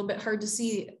may be a little bit hard to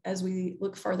see as we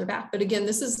look farther back. But again,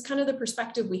 this is kind of the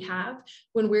perspective we have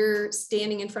when we're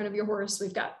standing in front of your horse.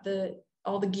 We've got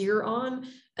all the gear on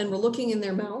and we're looking in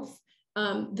their mouth.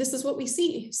 This is what we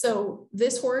see. So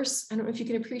this horse, I don't know if you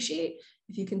can appreciate,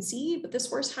 if you can see, but this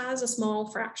horse has a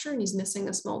small fracture and he's missing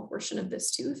a small portion of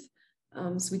this tooth.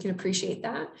 So we can appreciate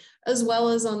that, as well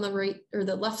as on the right or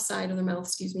the left side of the mouth,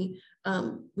 excuse me,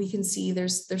 we can see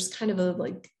there's kind of a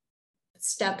like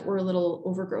step or a little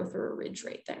overgrowth or a ridge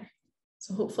right there.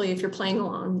 So hopefully if you're playing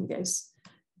along, you guys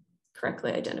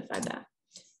correctly identified that.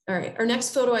 All right, our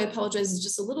next photo, I apologize, is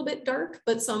just a little bit dark,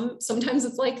 but sometimes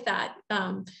it's like that.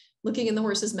 Looking in the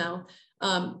horse's mouth.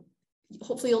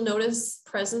 Hopefully you'll notice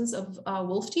presence of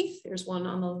wolf teeth. There's one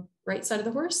on the right side of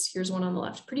the horse. Here's one on the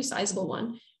left, pretty sizable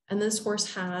one. And this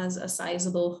horse has a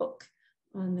sizable hook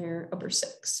on their upper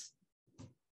 6.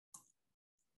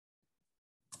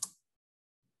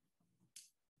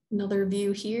 Another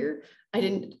view here.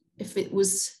 If it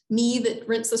was me that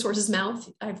rinsed this horse's mouth,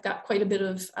 I've got quite a bit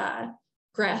of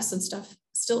grass and stuff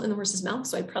still in the horse's mouth,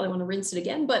 so I'd probably want to rinse it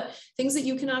again. But things that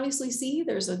you can obviously see,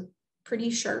 there's a pretty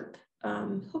sharp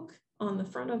hook on the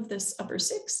front of this upper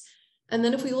 6. And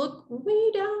then if we look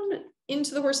way down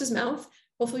into the horse's mouth,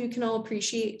 hopefully you can all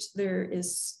appreciate there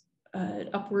is an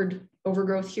upward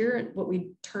overgrowth here, what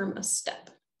we term a step.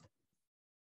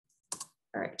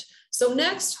 All right, so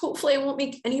next, hopefully I won't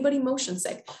make anybody motion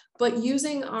sick, but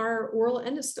using our oral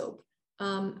endoscope,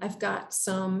 I've got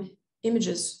some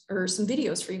images or some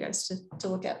videos for you guys to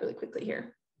look at really quickly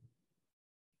here.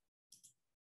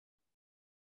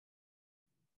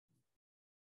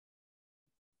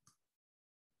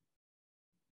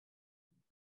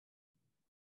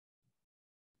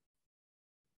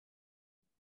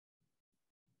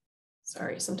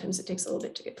 Sorry, sometimes it takes a little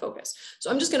bit to get focused. So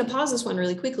I'm just going to pause this one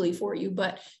really quickly for you,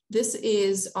 but this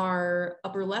is our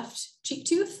upper left cheek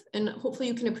tooth, and hopefully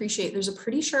you can appreciate there's a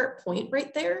pretty sharp point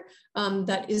right there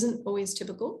that isn't always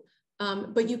typical,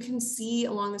 but you can see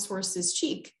along this horse's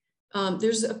cheek,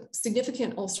 there's a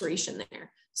significant ulceration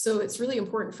there. So it's really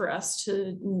important for us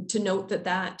to note that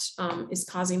that is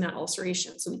causing that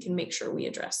ulceration, so we can make sure we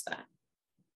address that.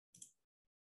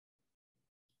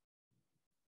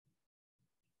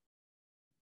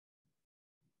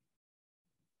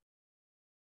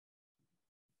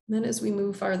 Then as we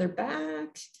move farther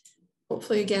back,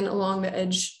 hopefully again along the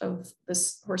edge of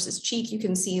this horse's cheek, you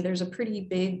can see there's a pretty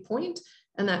big point,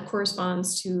 and that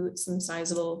corresponds to some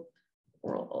sizable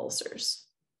oral ulcers.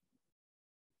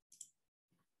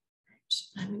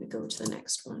 I'm going to go to the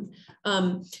next one.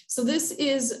 So this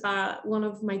is one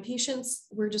of my patients.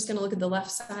 We're just going to look at the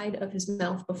left side of his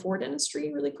mouth before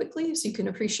dentistry really quickly, so you can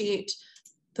appreciate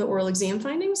the oral exam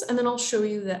findings, and then I'll show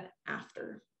you the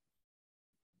after.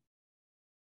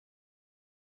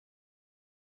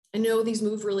 I know these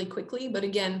move really quickly, but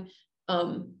again,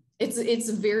 it's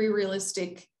a very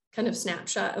realistic kind of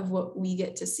snapshot of what we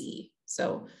get to see.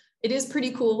 So it is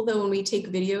pretty cool though when we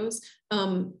take videos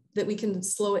that we can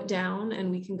slow it down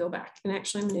and we can go back. And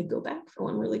actually I'm going to go back for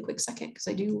one really quick second because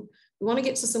we want to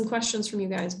get to some questions from you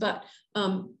guys, but I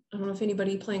don't know if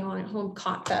anybody playing along at home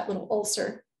caught that little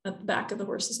ulcer at the back of the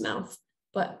horse's mouth,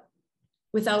 but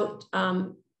without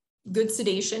good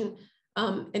sedation,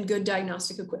 and good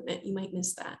diagnostic equipment, you might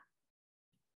miss that.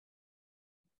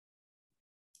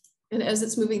 And as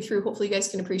it's moving through, hopefully you guys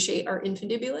can appreciate our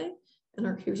infundibulae,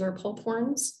 and here's our pulp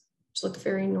horns, which look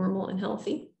very normal and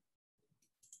healthy.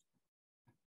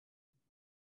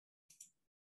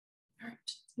 All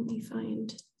right, let me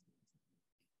find,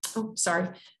 oh, sorry.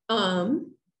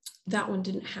 That one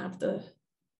didn't have the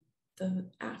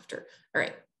after. All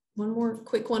right, one more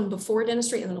quick one before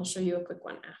dentistry, and then I'll show you a quick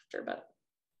one after, but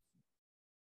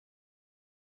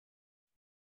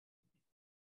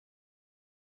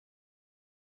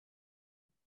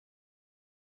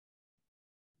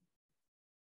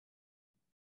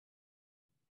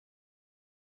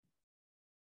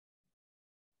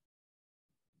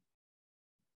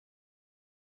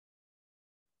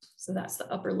so that's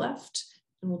the upper left,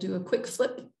 and we'll do a quick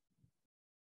flip,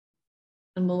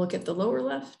 and we'll look at the lower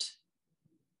left,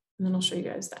 and then I'll show you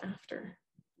guys the after.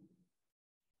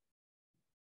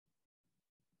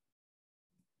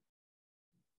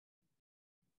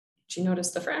 Did you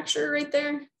notice the fracture right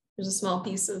there? There's a small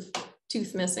piece of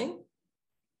tooth missing.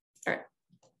 All right.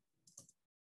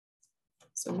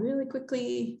 So really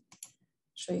quickly,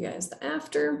 show you guys the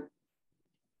after.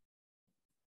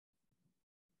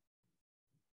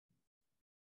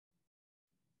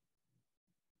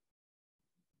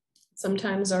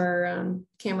 Sometimes our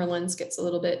camera lens gets a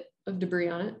little bit of debris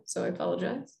on it, so I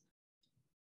apologize.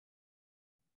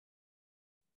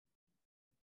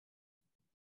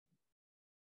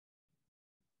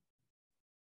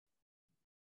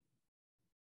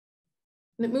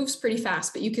 And it moves pretty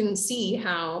fast, but you can see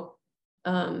how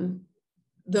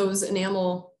those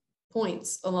enamel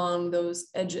points along those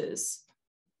edges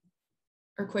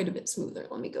are quite a bit smoother.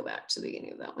 Let me go back to the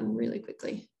beginning of that one really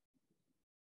quickly.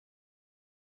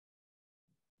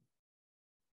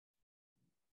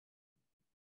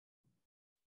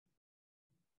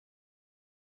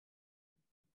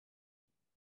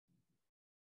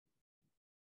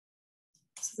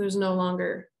 So there's no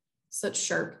longer such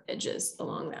sharp edges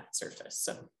along that surface.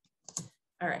 So,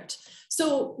 all right.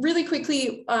 So really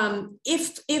quickly,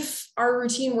 if our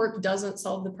routine work doesn't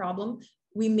solve the problem,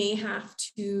 we may have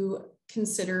to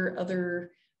consider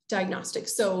other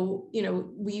diagnostics. So, you know,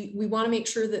 we want to make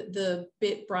sure that the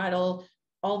bit, bridle,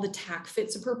 all the tack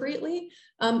fits appropriately.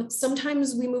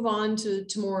 Sometimes we move on to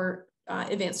more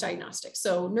advanced diagnostics.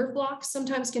 So nerve blocks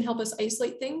sometimes can help us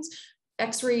isolate things.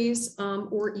 x-rays,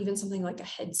 or even something like a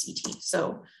head CT.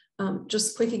 So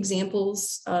just quick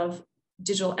examples of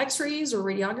digital x-rays or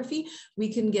radiography.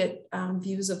 We can get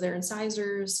views of their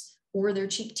incisors or their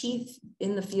cheek teeth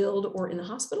in the field or in the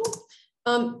hospital.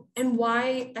 And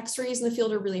why x-rays in the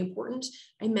field are really important.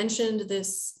 I mentioned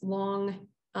this long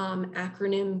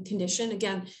acronym condition.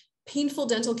 Again, painful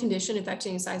dental condition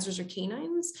affecting incisors or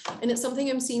canines. And it's something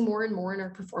I'm seeing more and more in our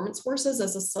performance horses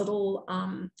as a subtle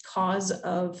cause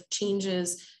of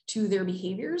changes to their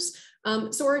behaviors.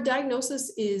 So our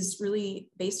diagnosis is really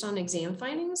based on exam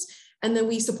findings, and then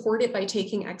we support it by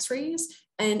taking x-rays.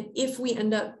 And if we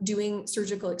end up doing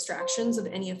surgical extractions of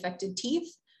any affected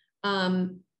teeth,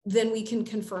 then we can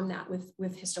confirm that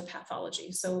with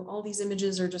histopathology. So all these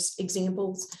images are just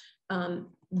examples.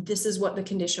 This is what the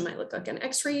condition might look like on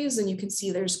x-rays, and you can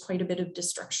see there's quite a bit of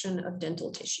destruction of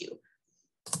dental tissue.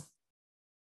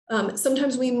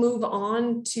 Sometimes we move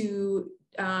on to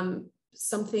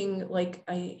something like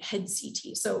a head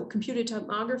CT. So computed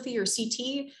tomography, or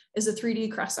CT, is a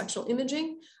 3D cross-sectional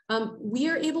imaging. We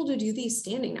are able to do these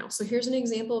standing now. So here's an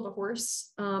example of a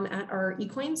horse at our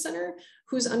equine center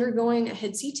who's undergoing a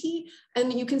head CT,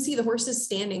 and you can see the horse is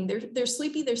standing. They're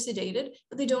sleepy, they're sedated,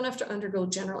 but they don't have to undergo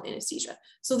general anesthesia.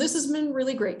 So this has been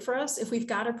really great for us if we've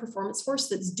got a performance horse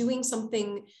that's doing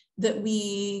something that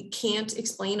we can't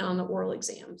explain on the oral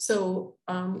exam. So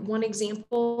one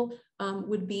example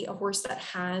would be a horse that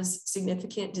has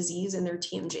significant disease in their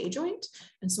TMJ joint.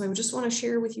 And so I would just want to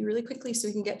share with you really quickly so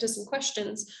we can get to some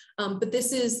questions. But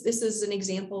this is an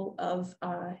example of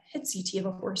a head CT of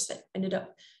a horse that ended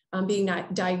up being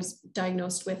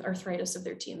diagnosed with arthritis of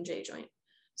their TMJ joint.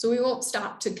 So we won't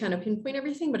stop to kind of pinpoint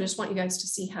everything, but I just want you guys to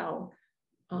see how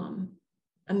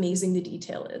amazing the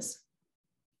detail is.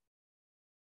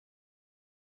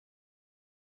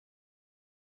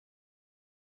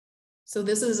 So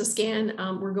this is a scan.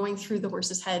 We're going through the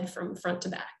horse's head from front to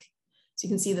back. So you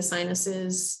can see the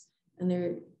sinuses and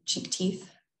their cheek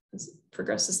teeth as it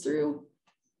progresses through.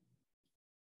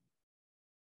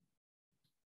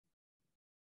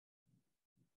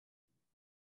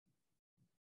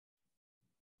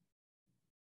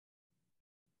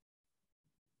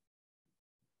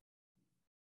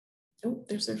 Oh,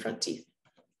 there's their front teeth.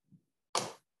 All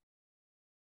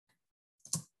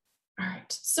right,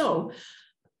 so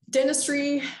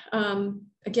dentistry,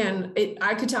 again,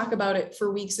 I could talk about it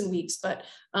for weeks and weeks, but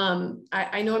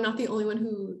I know I'm not the only one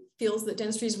who feels that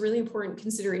dentistry is really important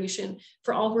consideration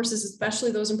for all horses,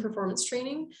 especially those in performance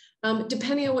training.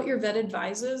 Depending on what your vet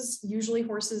advises, usually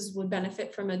horses would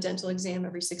benefit from a dental exam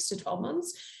every 6 to 12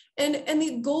 months. And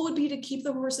the goal would be to keep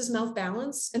the horse's mouth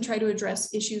balanced and try to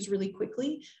address issues really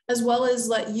quickly, as well as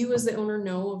let you as the owner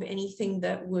know of anything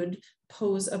that would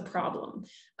pose a problem.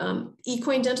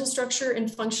 Equine dental structure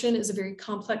and function is a very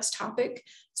complex topic.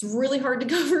 It's really hard to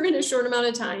cover in a short amount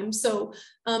of time. So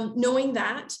knowing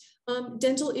that,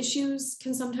 dental issues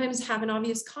can sometimes have an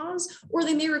obvious cause, or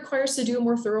they may require us to do a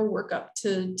more thorough workup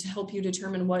to help you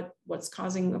determine what's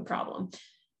causing the problem.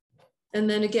 And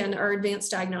then again, our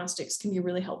advanced diagnostics can be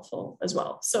really helpful as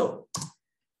well. So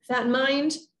with that in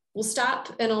mind, we'll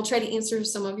stop and I'll try to answer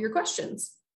some of your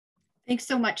questions. Thanks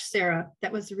so much, Sarah.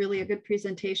 That was really a good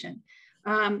presentation.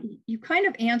 You kind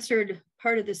of answered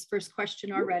part of this first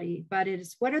question already, but it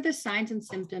is, what are the signs and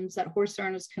symptoms that horse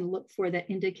owners can look for that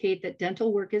indicate that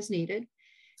dental work is needed?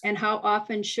 And how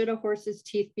often should a horse's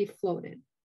teeth be floated?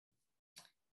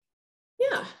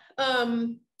 Yeah.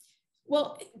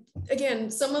 Well,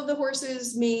 again, some of the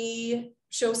horses may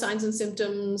show signs and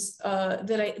symptoms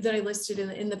that I listed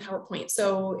in the PowerPoint.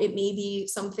 So it may be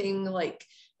something like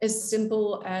as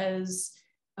simple as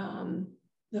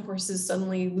the horse is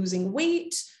suddenly losing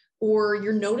weight, or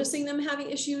you're noticing them having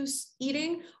issues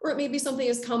eating, or it may be something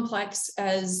as complex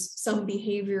as some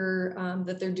behavior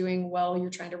that they're doing while you're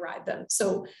trying to ride them.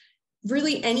 So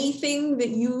really anything that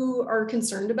you are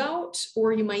concerned about,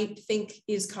 or you might think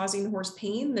is causing the horse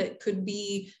pain that could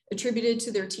be attributed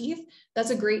to their teeth,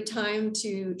 that's a great time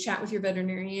to chat with your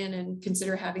veterinarian and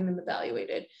consider having them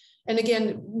evaluated. And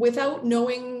again, without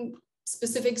knowing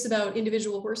specifics about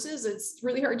individual horses, it's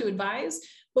really hard to advise,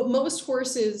 but most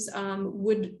horses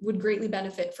would greatly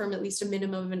benefit from at least a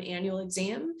minimum of an annual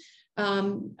exam.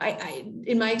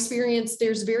 In my experience,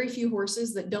 there's very few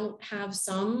horses that don't have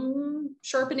some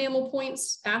sharp enamel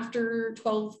points after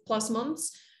 12 plus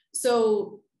months.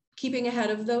 So keeping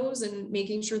ahead of those and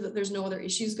making sure that there's no other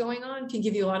issues going on can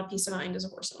give you a lot of peace of mind as a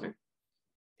horse owner.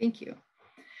 Thank you.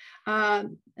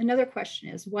 Another question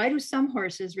is, why do some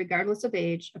horses, regardless of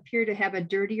age, appear to have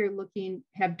dirtier looking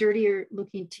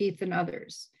teeth than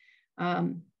others?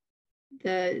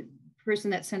 The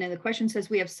person that sent in the question says,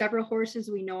 we have several horses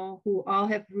we know who all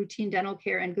have routine dental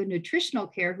care and good nutritional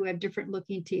care who have different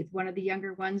looking teeth. One of the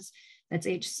younger ones that's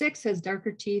age 6 has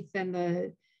darker teeth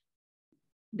than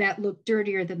that look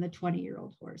dirtier than the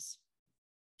 20-year-old horse.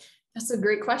 That's a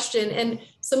great question. And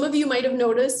some of you might have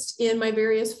noticed in my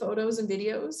various photos and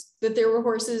videos that there were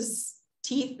horses'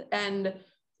 teeth, and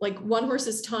like one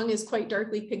horse's tongue is quite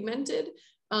darkly pigmented.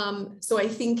 So I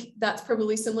think that's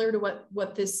probably similar to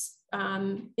what this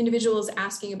individual is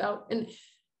asking about. And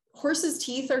horses'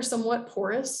 teeth are somewhat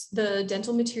porous. The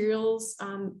dental materials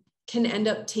can end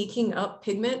up taking up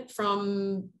pigment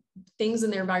from things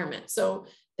in their environment. So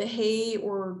the hay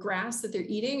or grass that they're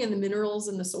eating and the minerals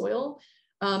in the soil,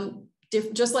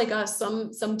 just like us,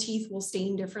 some teeth will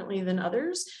stain differently than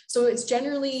others. So it's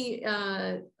generally,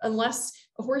 unless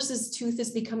a horse's tooth is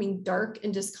becoming dark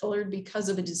and discolored because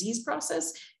of a disease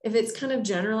process, if it's kind of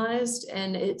generalized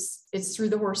and it's through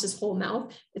the horse's whole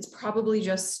mouth, it's probably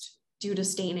just due to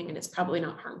staining and it's probably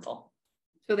not harmful.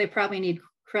 So they probably need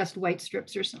Crest white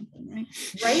strips or something,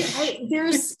 right? Right.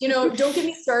 There's, don't get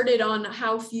me started on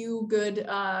how few good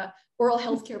oral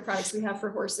healthcare products we have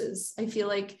for horses. I feel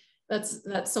like that's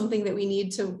something that we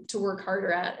need to work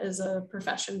harder at as a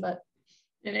profession. But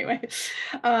anyway,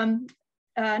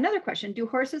 another question: do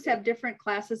horses have different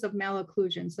classes of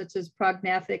malocclusion, such as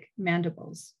prognathic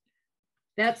mandibles?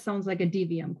 That sounds like a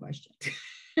DVM question.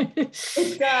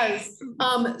 It does.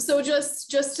 So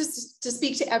just to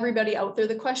speak to everybody out there,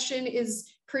 the question is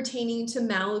pertaining to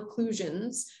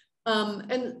malocclusions.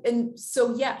 And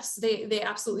so yes, they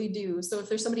absolutely do. So if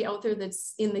there's somebody out there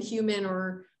that's in the human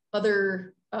or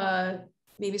other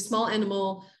maybe small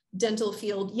animal dental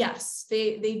field, yes,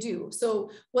 they do.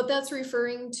 So what that's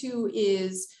referring to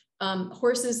is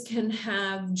horses can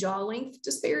have jaw length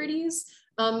disparities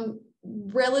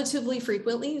relatively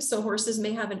frequently. So horses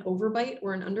may have an overbite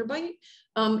or an underbite.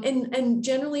 And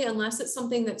generally, unless it's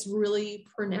something that's really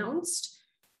pronounced,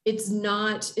 it's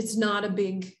not a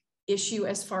big issue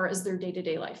as far as their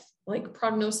day-to-day life. Like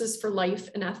prognosis for life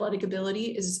and athletic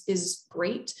ability is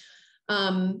great.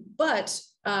 But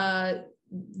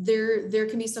there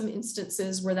can be some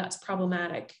instances where that's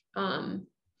problematic. And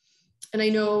I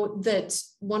know that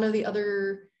one of the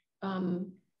other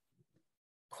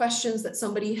questions that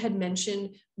somebody had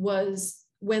mentioned was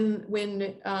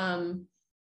when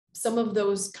some of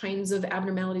those kinds of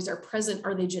abnormalities are present,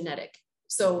 are they genetic?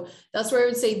 So that's where I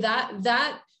would say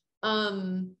that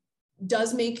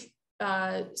does make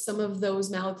some of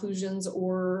those malocclusions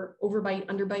or overbite,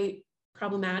 underbite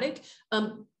problematic.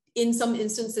 In some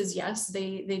instances, yes,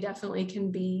 they definitely can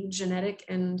be genetic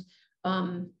and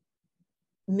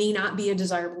may not be a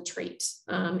desirable trait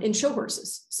in show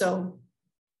horses. So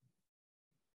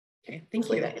okay, thank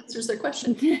you. That answers their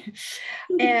question.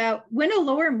 When a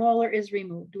lower molar is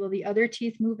removed, will the other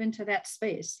teeth move into that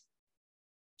space?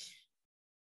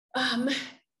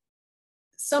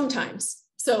 Sometimes.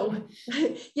 So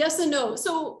yes and no.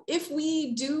 So if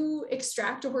we do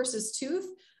extract a horse's tooth,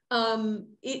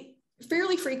 it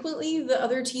fairly frequently the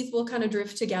other teeth will kind of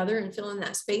drift together and fill in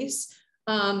that space.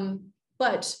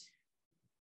 But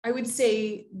I would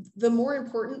say the more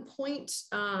important point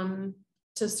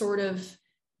to sort of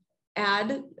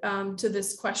add to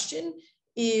this question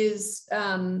is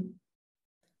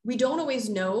we don't always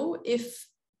know if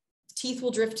teeth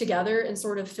will drift together and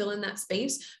sort of fill in that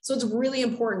space. So it's really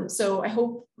important. So I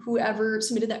hope whoever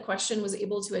submitted that question was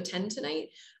able to attend tonight,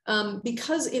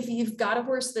 because if you've got a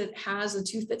horse that has a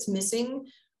tooth that's missing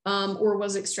or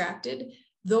was extracted,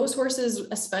 those horses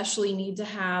especially need to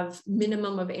have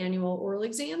minimum of annual oral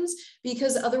exams,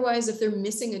 because otherwise if they're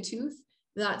missing a tooth,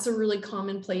 that's a really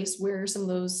common place where some of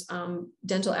those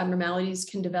dental abnormalities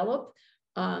can develop.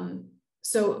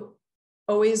 So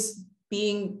always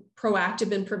being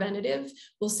proactive and preventative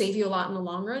will save you a lot in the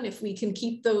long run. If we can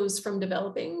keep those from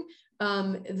developing,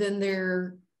 then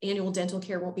their annual dental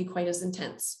care won't be quite as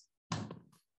intense.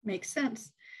 Makes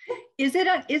sense. Is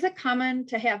it common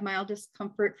to have mild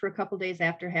discomfort for a couple of days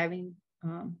after having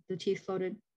the teeth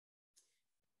floated?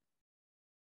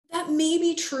 That may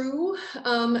be true,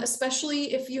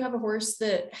 especially if you have a horse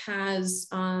that has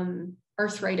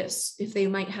arthritis. If they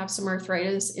might have some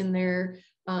arthritis in their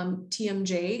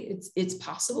TMJ, it's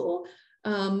possible.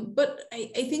 But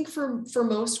I think for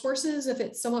most horses, if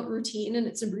it's somewhat routine and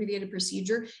it's an abbreviated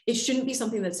procedure, it shouldn't be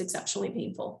something that's exceptionally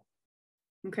painful.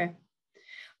 Okay.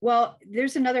 Well,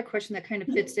 there's another question that kind of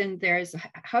fits in there is,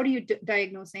 how do you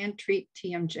diagnose and treat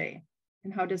TMJ,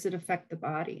 and how does it affect the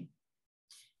body?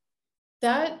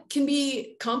 That can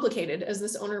be complicated, as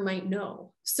this owner might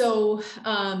know. So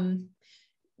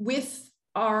with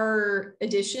our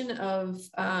addition of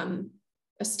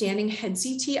a standing head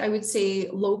CT, I would say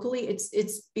locally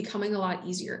it's becoming a lot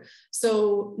easier.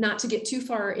 So not to get too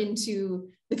far into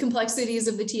the complexities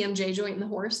of the TMJ joint in the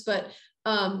horse, but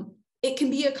it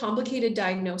can be a complicated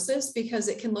diagnosis because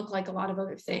it can look like a lot of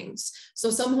other things.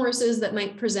 So some horses that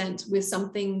might present with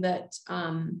something that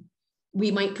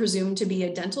we might presume to be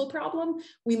a dental problem,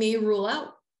 we may rule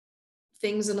out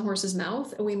things in the horse's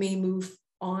mouth, and we may move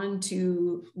on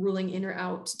to ruling in or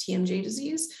out TMJ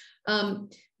disease.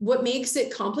 What makes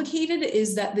it complicated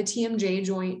is that the TMJ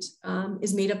joint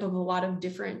is made up of a lot of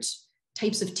different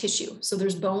types of tissue. So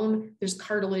there's bone, there's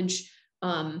cartilage,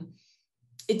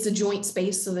 it's a joint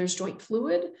space, so there's joint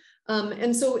fluid.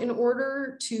 And so in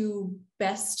order to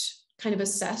best kind of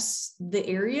assess the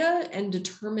area and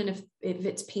determine if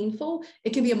it's painful,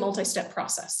 it can be a multi-step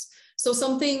process. So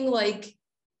something like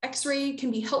X-ray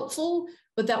can be helpful,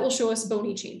 but that will show us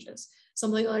bony changes.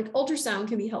 Something like ultrasound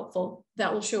can be helpful.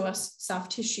 That will show us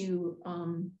soft tissue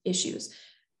issues.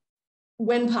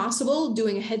 When possible,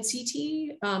 doing a head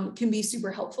CT can be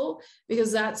super helpful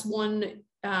because that's one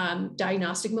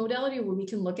diagnostic modality where we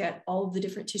can look at all of the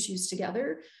different tissues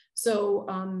together. So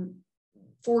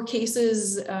for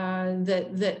cases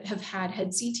that have had head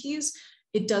CTs,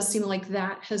 it does seem like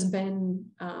that has been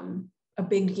a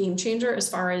big game changer as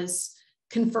far as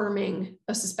confirming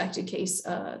a suspected case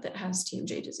that has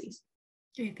TMJ disease.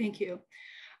 Okay, thank you.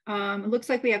 It looks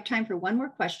like we have time for one more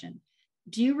question.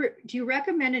 Do you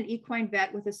recommend an equine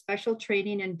vet with a special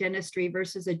training in dentistry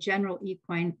versus a general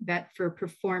equine vet for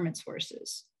performance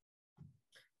horses?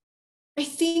 I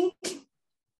think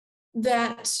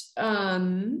that,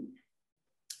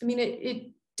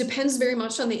 it depends very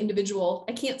much on the individual.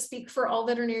 I can't speak for all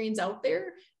veterinarians out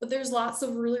there, but there's lots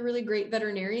of really, really great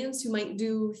veterinarians who might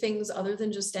do things other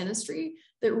than just dentistry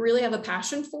that really have a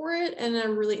passion for it and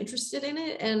are really interested in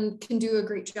it and can do a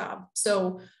great job.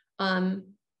 So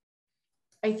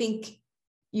I think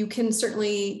you can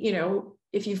certainly,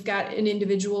 if you've got an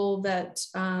individual that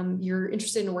you're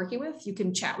interested in working with, you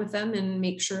can chat with them and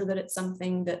make sure that it's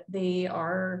something that they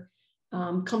are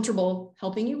comfortable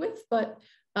helping you with. But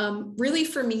really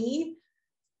for me,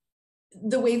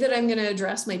 the way that I'm going to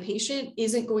address my patient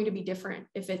isn't going to be different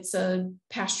if it's a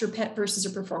pasture pet versus a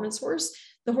performance horse.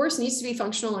 The horse needs to be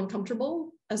functional and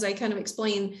comfortable. As I kind of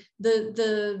explained,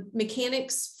 the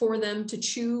mechanics for them to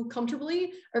chew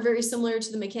comfortably are very similar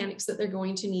to the mechanics that they're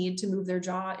going to need to move their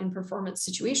jaw in performance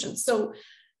situations. So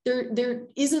there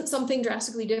isn't something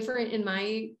drastically different in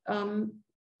my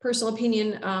personal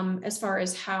opinion as far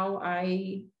as how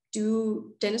I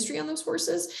do dentistry on those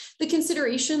horses. The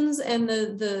considerations and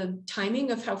the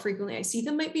timing of how frequently I see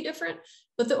them might be different,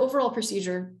 but the overall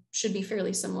procedure should be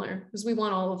fairly similar because we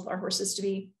want all of our horses to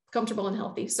be comfortable and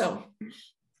healthy. So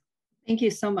thank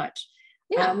you so much.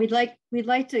 Yeah. We'd like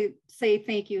to say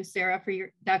thank you, Sara,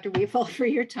 Dr. Wefel, for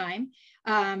your time,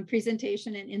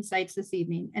 presentation and insights this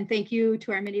evening. And thank you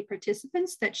to our many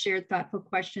participants that shared thoughtful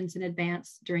questions in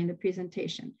advance during the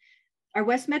presentation. Our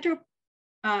West Metro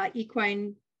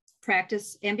Equine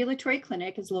Practice Ambulatory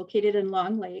Clinic is located in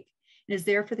Long Lake and is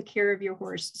there for the care of your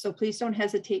horse. So please don't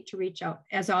hesitate to reach out.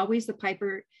 As always, the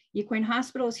Piper Equine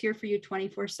Hospital is here for you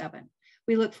 24/7.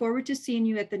 We look forward to seeing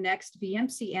you at the next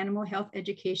VMC Animal Health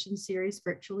Education Series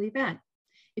virtual event.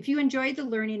 If you enjoyed the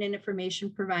learning and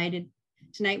information provided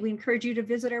tonight, we encourage you to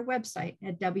visit our website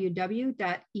at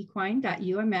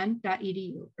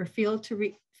www.equine.umn.edu or feel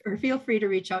free to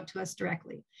reach out to us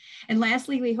directly. And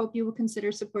lastly, we hope you will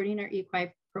consider supporting our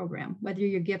equine program, whether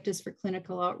your gift is for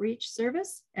clinical outreach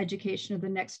service, education of the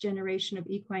next generation of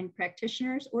equine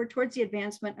practitioners, or towards the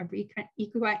advancement of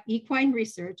equine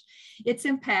research. Its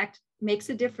impact makes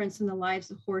a difference in the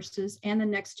lives of horses and the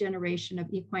next generation of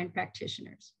equine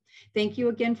practitioners. Thank you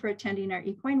again for attending our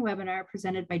equine webinar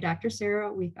presented by Dr.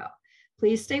 Sara Wefel.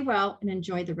 Please stay well and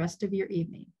enjoy the rest of your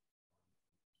evening.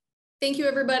 Thank you,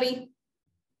 everybody.